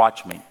glorified.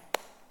 Watch me.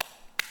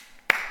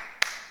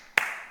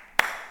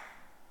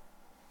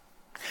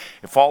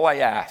 If all I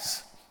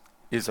ask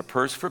is a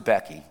purse for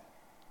Becky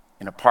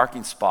in a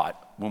parking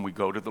spot when we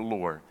go to the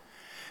Lord,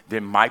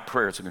 then my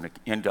prayers are going to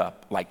end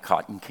up like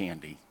cotton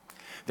candy.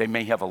 They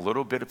may have a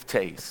little bit of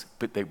taste,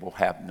 but they will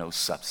have no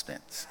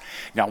substance.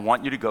 Now, I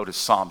want you to go to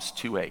Psalms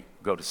 2:8.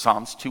 Go to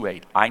Psalms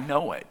 2:8. I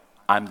know it.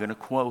 I'm going to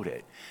quote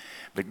it.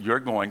 But you're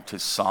going to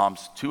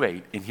Psalms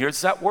 2:8. And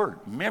here's that word.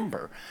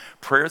 Remember,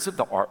 prayers of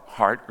the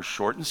heart are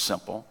short and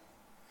simple.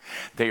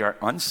 They are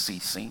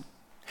unceasing.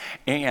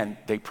 And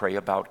they pray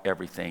about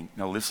everything.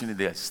 Now, listen to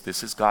this.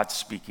 This is God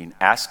speaking.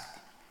 Ask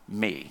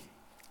me,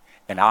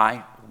 and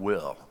I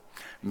will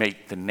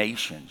make the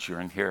nations your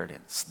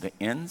inheritance, the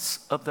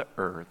ends of the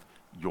earth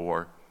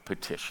your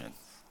petitions.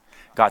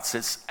 God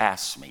says,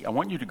 ask me. I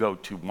want you to go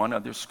to one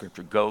other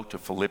scripture. Go to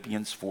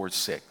Philippians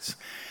 4:6.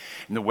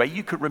 And the way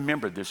you could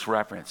remember this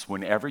reference,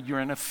 whenever you're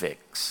in a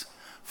fix,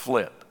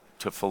 flip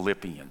to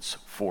Philippians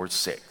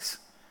 4:6.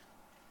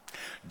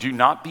 Do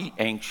not be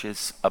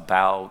anxious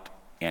about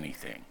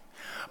anything,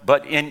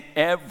 but in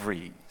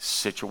every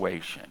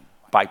situation,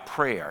 by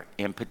prayer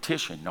and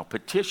petition. Now,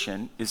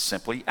 petition is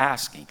simply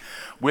asking.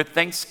 With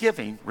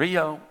thanksgiving,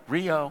 Rio,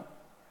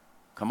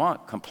 come on,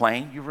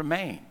 complain, you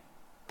remain.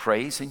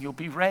 Praise and you'll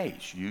be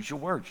raised. Use your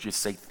words. Just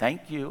say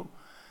thank you,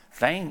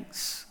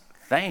 thanks.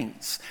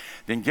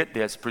 Then get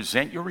this,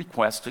 present your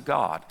request to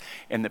God,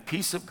 and the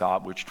peace of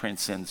God, which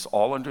transcends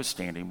all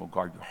understanding, will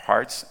guard your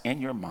hearts and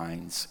your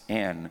minds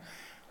in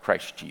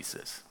Christ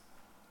Jesus.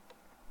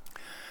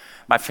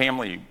 My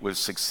family was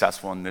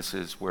successful, and this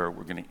is where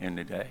we're going to end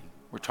today.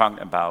 We're talking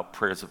about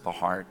prayers of the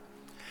heart.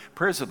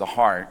 Prayers of the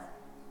heart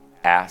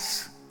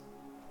ask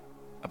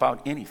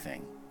about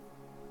anything.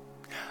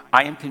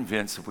 I am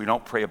convinced if we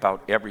don't pray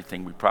about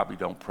everything, we probably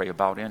don't pray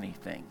about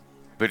anything.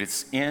 But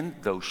it's in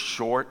those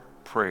short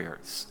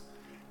prayers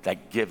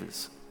that give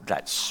us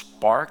that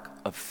spark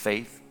of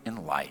faith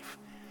in life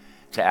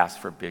to ask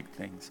for big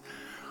things.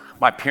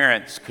 My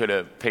parents could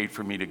have paid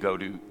for me to go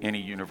to any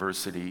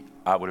university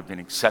I would have been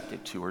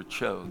accepted to or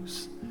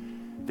chose.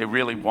 They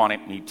really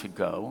wanted me to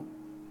go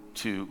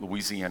to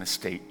Louisiana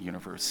State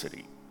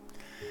University.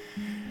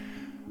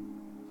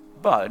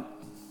 But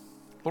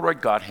the Lord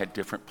God had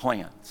different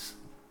plans.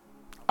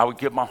 I would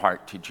give my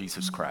heart to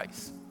Jesus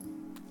Christ.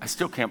 I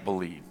still can't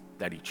believe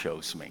that He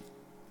chose me.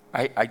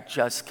 I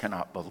just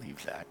cannot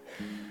believe that.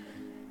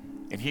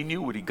 And He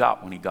knew what He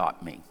got when He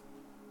got me.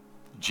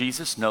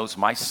 Jesus knows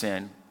my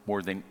sin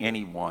more than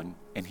anyone,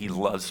 and He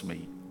loves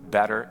me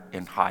better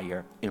and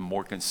higher and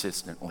more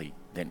consistently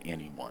than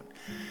anyone.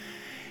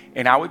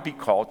 And I would be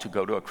called to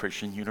go to a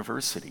Christian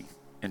university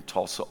in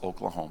Tulsa,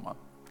 Oklahoma.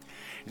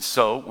 And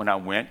so when I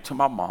went to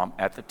my mom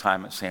at the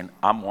time, I was saying,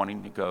 I'm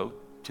wanting to go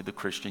to the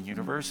Christian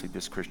university,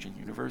 this Christian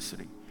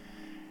university.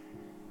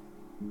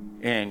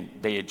 And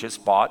they had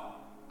just bought,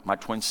 my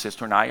twin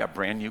sister and I, a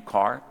brand new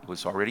car. It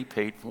was already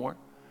paid for.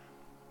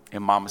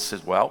 And Mama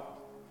says, well,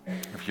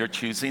 if you're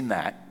choosing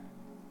that,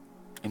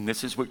 and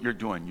this is what you're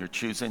doing, you're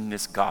choosing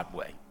this God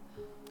way.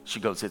 She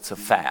goes, it's a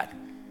fad,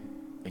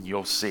 and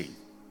you'll see.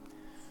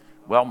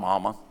 Well,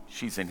 Mama,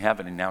 she's in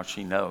heaven, and now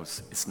she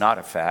knows it's not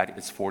a fad.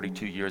 It's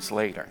 42 years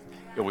later.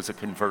 It was a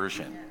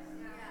conversion.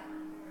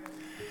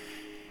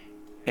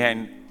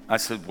 And I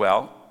said,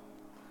 well,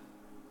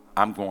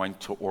 I'm going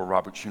to Oral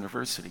Roberts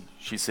University.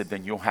 She said,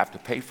 then you'll have to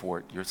pay for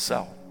it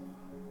yourself.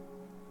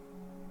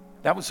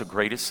 That was the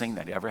greatest thing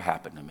that ever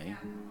happened to me.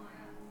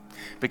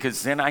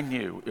 Because then I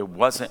knew it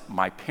wasn't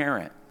my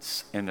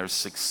parents and their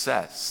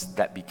success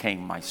that became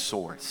my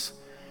source,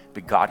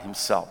 but God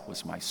himself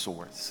was my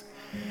source.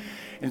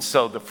 And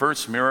so the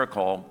first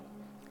miracle,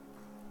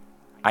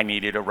 I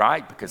needed a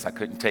ride because I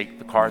couldn't take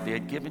the car they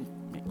had given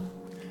me.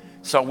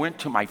 So I went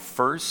to my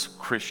first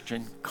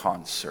Christian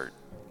concert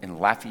in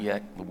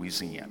Lafayette,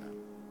 Louisiana.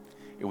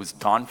 It was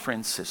Don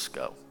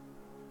Francisco.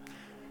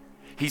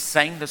 He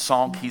sang the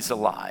song, He's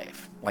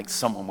Alive, like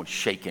someone was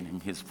shaking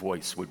him. His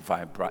voice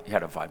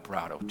had a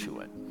vibrato to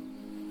it.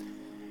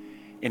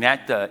 And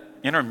at the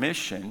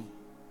intermission,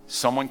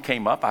 someone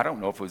came up, I don't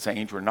know if it was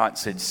Angel or not, and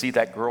said, see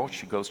that girl?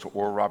 She goes to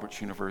Oral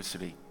Roberts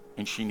University,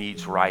 and she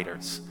needs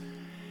writers.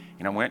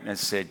 And I went and I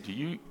said, do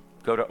you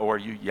go to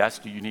ORU? Yes.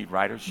 Do you need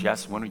writers?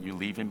 Yes. When are you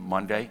leaving?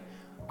 Monday.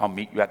 I'll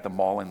meet you at the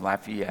mall in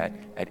Lafayette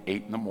at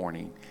 8 in the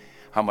morning.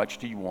 How much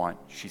do you want?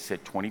 She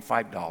said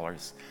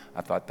 $25.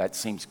 I thought that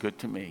seems good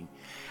to me.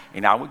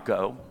 And I would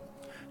go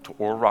to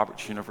Oral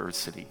Roberts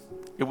University.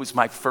 It was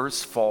my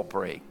first fall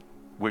break,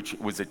 which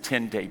was a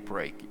 10-day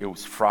break. It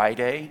was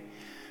Friday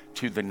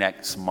to the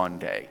next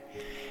Monday.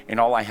 And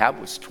all I had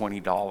was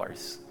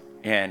 $20.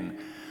 And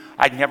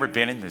I'd never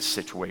been in this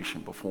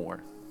situation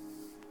before.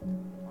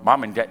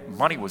 Mom and Dad,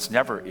 money was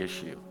never an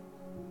issue.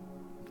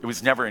 It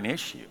was never an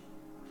issue.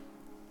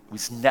 It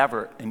was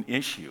never an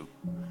issue.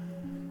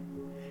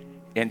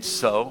 And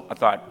so I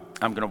thought,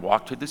 I'm going to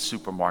walk to the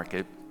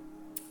supermarket,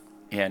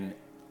 and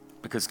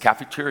because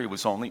cafeteria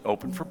was only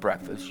open for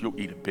breakfast, you'll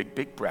eat a big,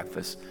 big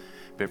breakfast,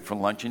 but for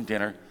lunch and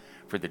dinner,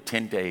 for the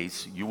 10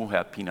 days, you will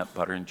have peanut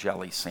butter and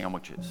jelly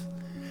sandwiches.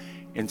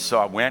 And so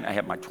I went, I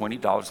had my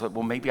 $20, I thought,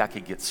 well, maybe I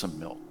could get some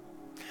milk.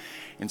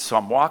 And so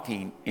I'm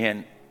walking,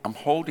 and I'm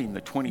holding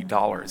the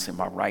 $20 in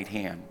my right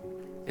hand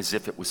as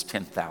if it was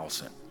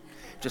 10,000,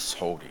 just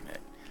holding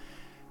it.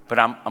 But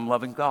I'm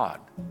loving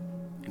God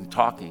and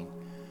talking.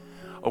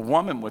 A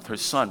woman with her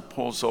son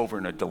pulls over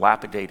in a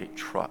dilapidated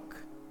truck.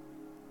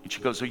 And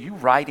she goes, are you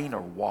riding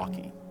or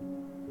walking?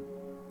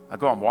 I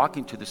go, I'm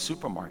walking to the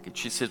supermarket.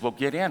 She says, well,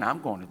 get in. I'm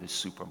going to the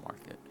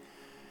supermarket.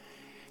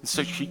 And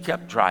so she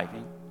kept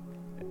driving.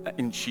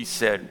 And she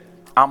said,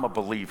 I'm a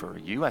believer. Are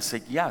you? I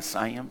said, yes,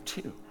 I am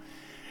too.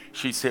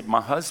 She said,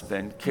 my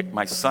husband kicked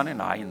my son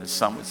and I, and the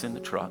son was in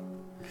the truck,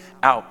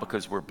 out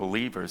because we're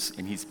believers,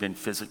 and he's been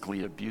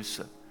physically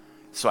abusive.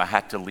 So I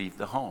had to leave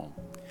the home.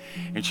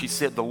 And she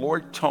said, the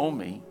Lord told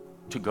me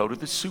to go to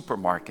the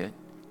supermarket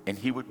and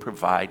he would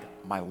provide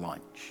my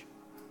lunch.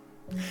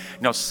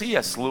 Now,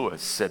 C.S.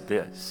 Lewis said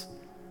this: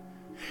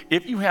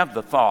 if you have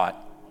the thought,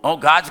 oh,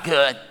 God's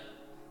good,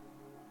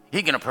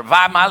 he's going to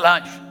provide my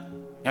lunch,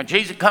 now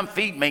Jesus, come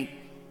feed me,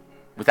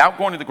 without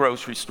going to the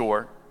grocery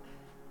store,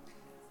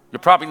 you're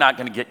probably not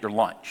going to get your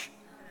lunch.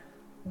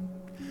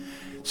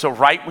 So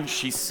right when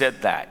she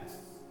said that,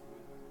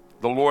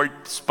 the Lord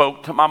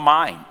spoke to my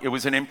mind. It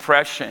was an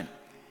impression.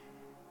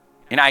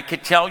 And I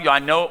could tell you, I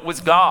know it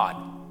was God,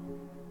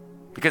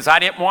 because I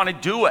didn't want to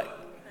do it.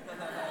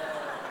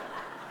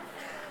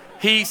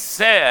 He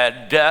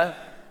said,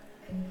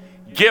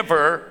 give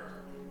her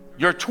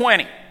your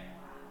 20.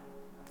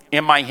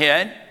 In my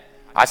head,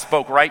 I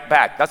spoke right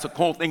back. That's a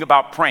cool thing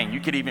about praying. You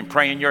could even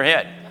pray in your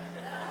head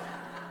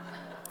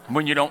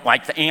when you don't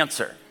like the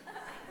answer.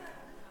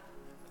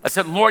 I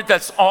said, Lord,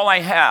 that's all I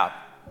have.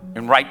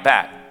 And right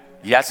back,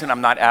 yes, and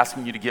I'm not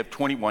asking you to give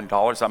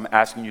 $21. I'm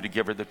asking you to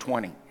give her the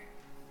 20.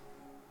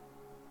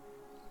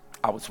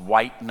 I was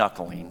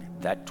white-knuckling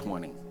that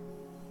 20.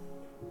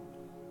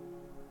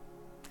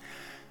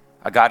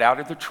 I got out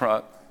of the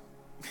truck.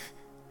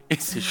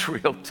 It's as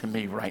real to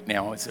me right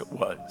now as it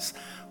was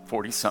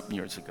 40-something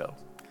years ago.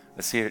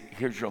 I said,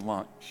 here's your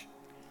lunch.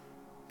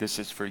 This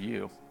is for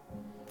you.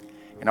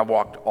 And I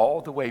walked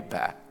all the way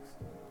back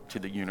to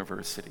the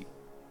university.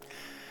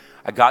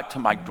 I got to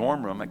my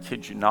dorm room, I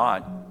kid you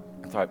not,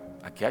 I thought,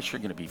 I guess you're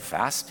going to be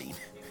fasting.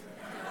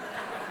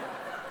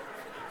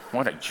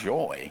 What a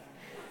joy.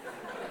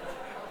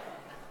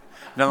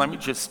 Now let me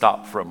just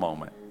stop for a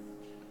moment.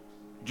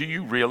 Do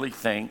you really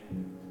think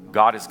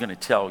God is going to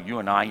tell you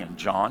and I and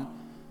John,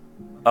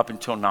 up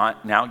until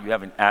now you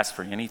haven't asked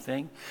for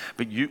anything,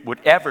 but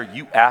whatever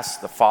you ask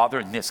the Father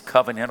in this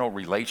covenantal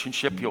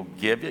relationship, He'll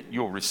give it,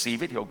 you'll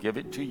receive it, He'll give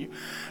it to you?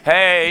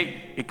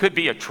 Hey, it could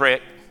be a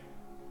trick.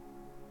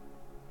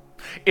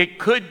 It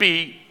could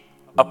be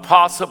a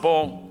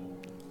possible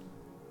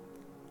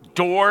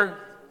door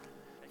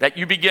that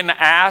you begin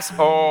to ask,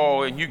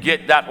 and you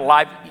get that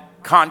live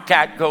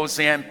contact goes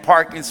in,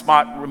 parking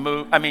spot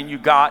removed.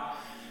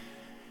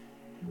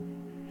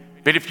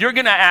 But if you're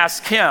going to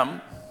ask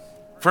Him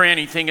for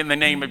anything in the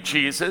name of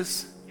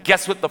Jesus,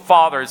 guess what the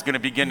Father is going to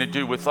begin to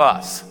do with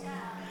us?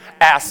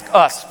 Ask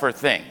us for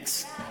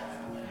things.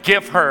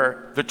 Give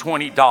her the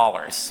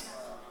 $20.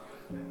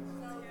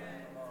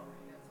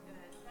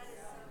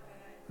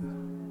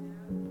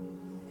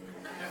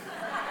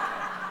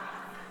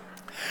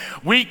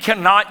 We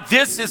cannot,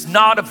 this is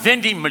not a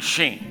vending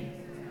machine.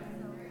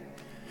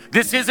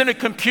 This isn't a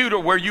computer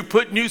where you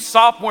put new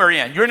software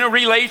in. You're in a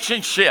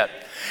relationship.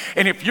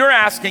 And if you're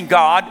asking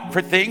God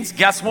for things,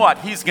 guess what?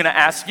 He's going to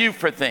ask you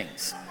for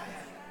things.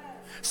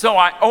 So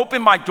I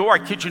open my door. I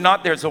kid you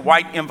not, there's a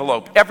white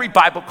envelope. Every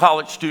Bible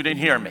college student,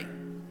 hear me.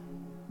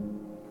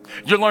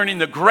 You're learning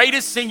the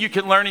greatest thing you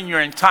can learn in your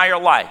entire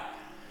life.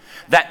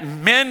 That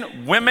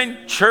men,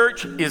 women,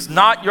 church is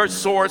not your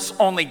source.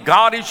 Only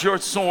God is your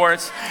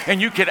source.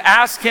 And you can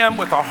ask him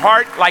with a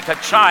heart like a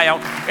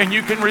child, and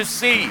you can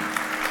receive.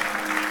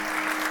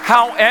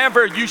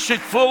 However, you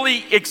should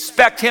fully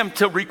expect him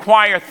to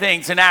require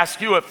things and ask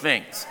you of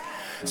things.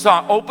 So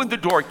I opened the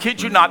door.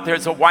 Kid you not,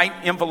 there's a white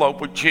envelope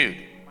with Jude,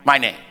 my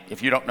name.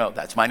 If you don't know,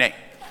 that's my name.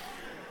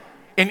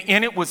 And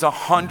in it was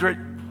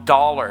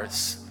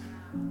 $100.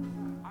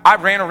 I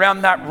ran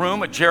around that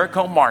room at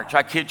Jericho March.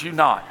 I kid you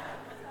not.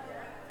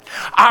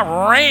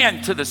 I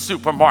ran to the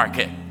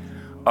supermarket.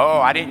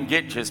 Oh, I didn't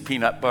get just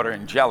peanut butter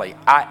and jelly.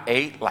 I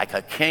ate like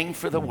a king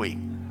for the week.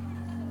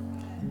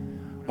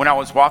 When I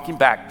was walking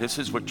back, this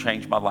is what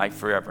changed my life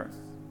forever.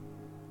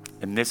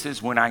 And this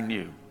is when I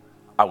knew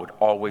I would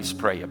always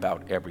pray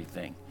about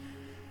everything.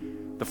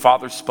 The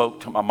Father spoke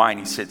to my mind.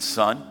 He said,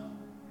 son,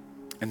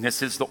 and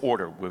this is the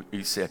order.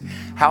 He said,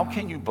 how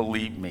can you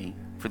believe me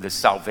for the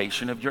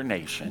salvation of your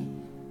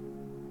nation,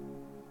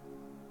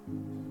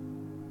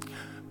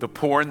 the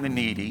poor and the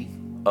needy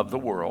of the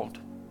world?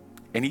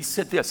 And he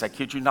said this, I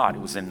kid you not, it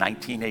was in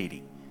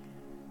 1980.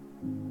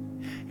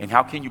 And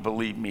how can you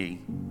believe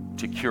me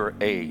to cure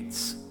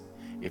AIDS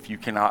if you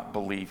cannot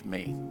believe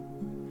me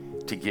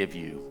to give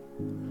you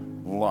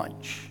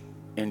lunch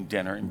and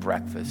dinner and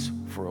breakfast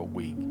for a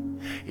week?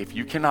 If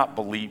you cannot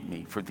believe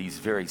me for these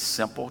very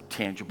simple,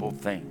 tangible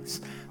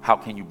things, how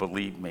can you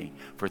believe me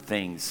for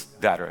things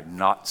that are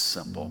not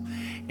simple?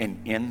 And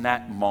in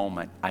that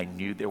moment, I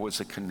knew there was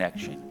a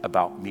connection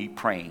about me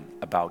praying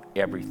about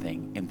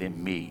everything and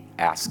then me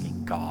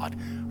asking God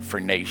for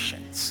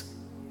nations,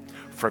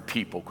 for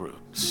people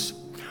groups,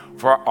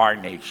 for our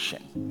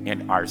nation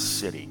and our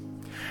city.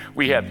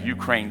 We have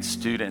Ukraine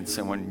students,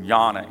 and when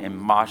Yana and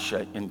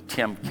Masha and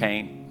Tim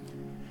came,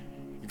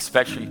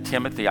 especially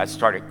Timothy, I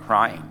started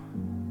crying.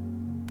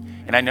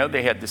 And I know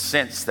they had the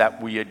sense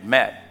that we had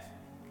met.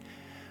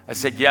 I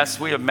said, yes,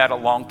 we have met a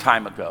long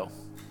time ago,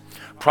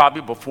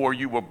 probably before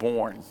you were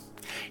born,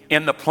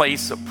 in the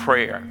place of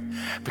prayer.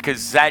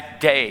 Because that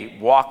day,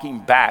 walking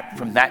back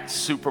from that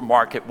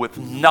supermarket with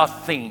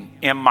nothing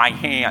in my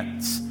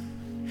hands,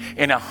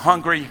 in a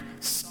hungry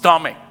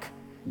stomach,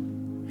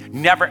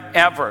 never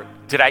ever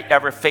did I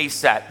ever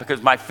face that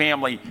because my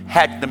family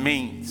had the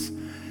means.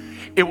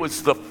 It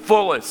was the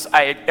fullest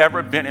I had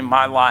ever been in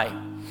my life.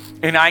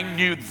 And I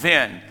knew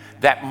then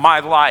that my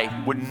life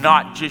would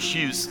not just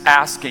use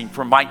asking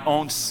for my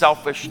own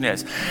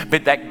selfishness,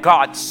 but that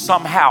God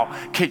somehow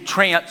could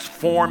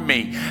transform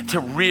me to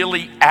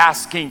really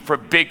asking for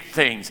big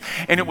things.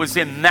 And it was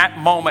in that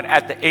moment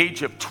at the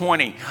age of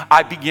 20,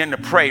 I began to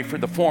pray for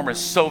the former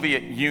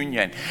Soviet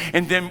Union.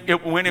 And then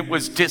when it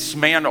was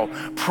dismantled,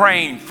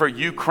 praying for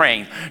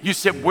Ukraine. You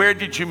said, where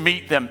did you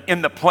meet them?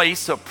 In the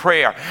place of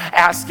prayer,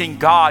 asking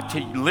God to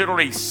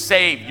literally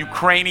save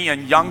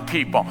Ukrainian young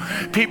people.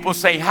 People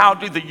say, how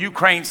do the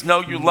Ukrainians know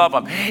you love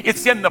them?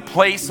 It's in the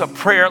place of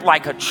prayer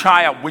like a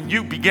child. When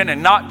you begin to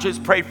not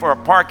just pray for a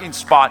parking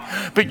spot,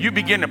 but you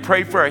begin to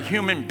pray for a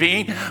human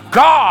being,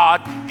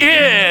 God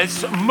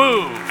is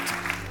moved.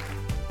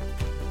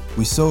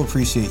 We so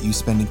appreciate you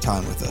spending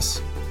time with us.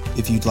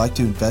 If you'd like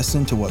to invest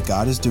into what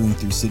God is doing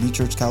through City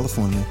Church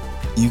California,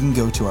 you can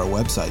go to our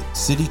website,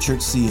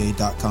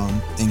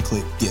 citychurchca.com, and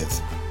click Give.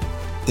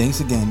 Thanks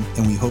again,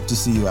 and we hope to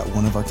see you at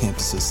one of our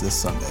campuses this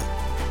Sunday.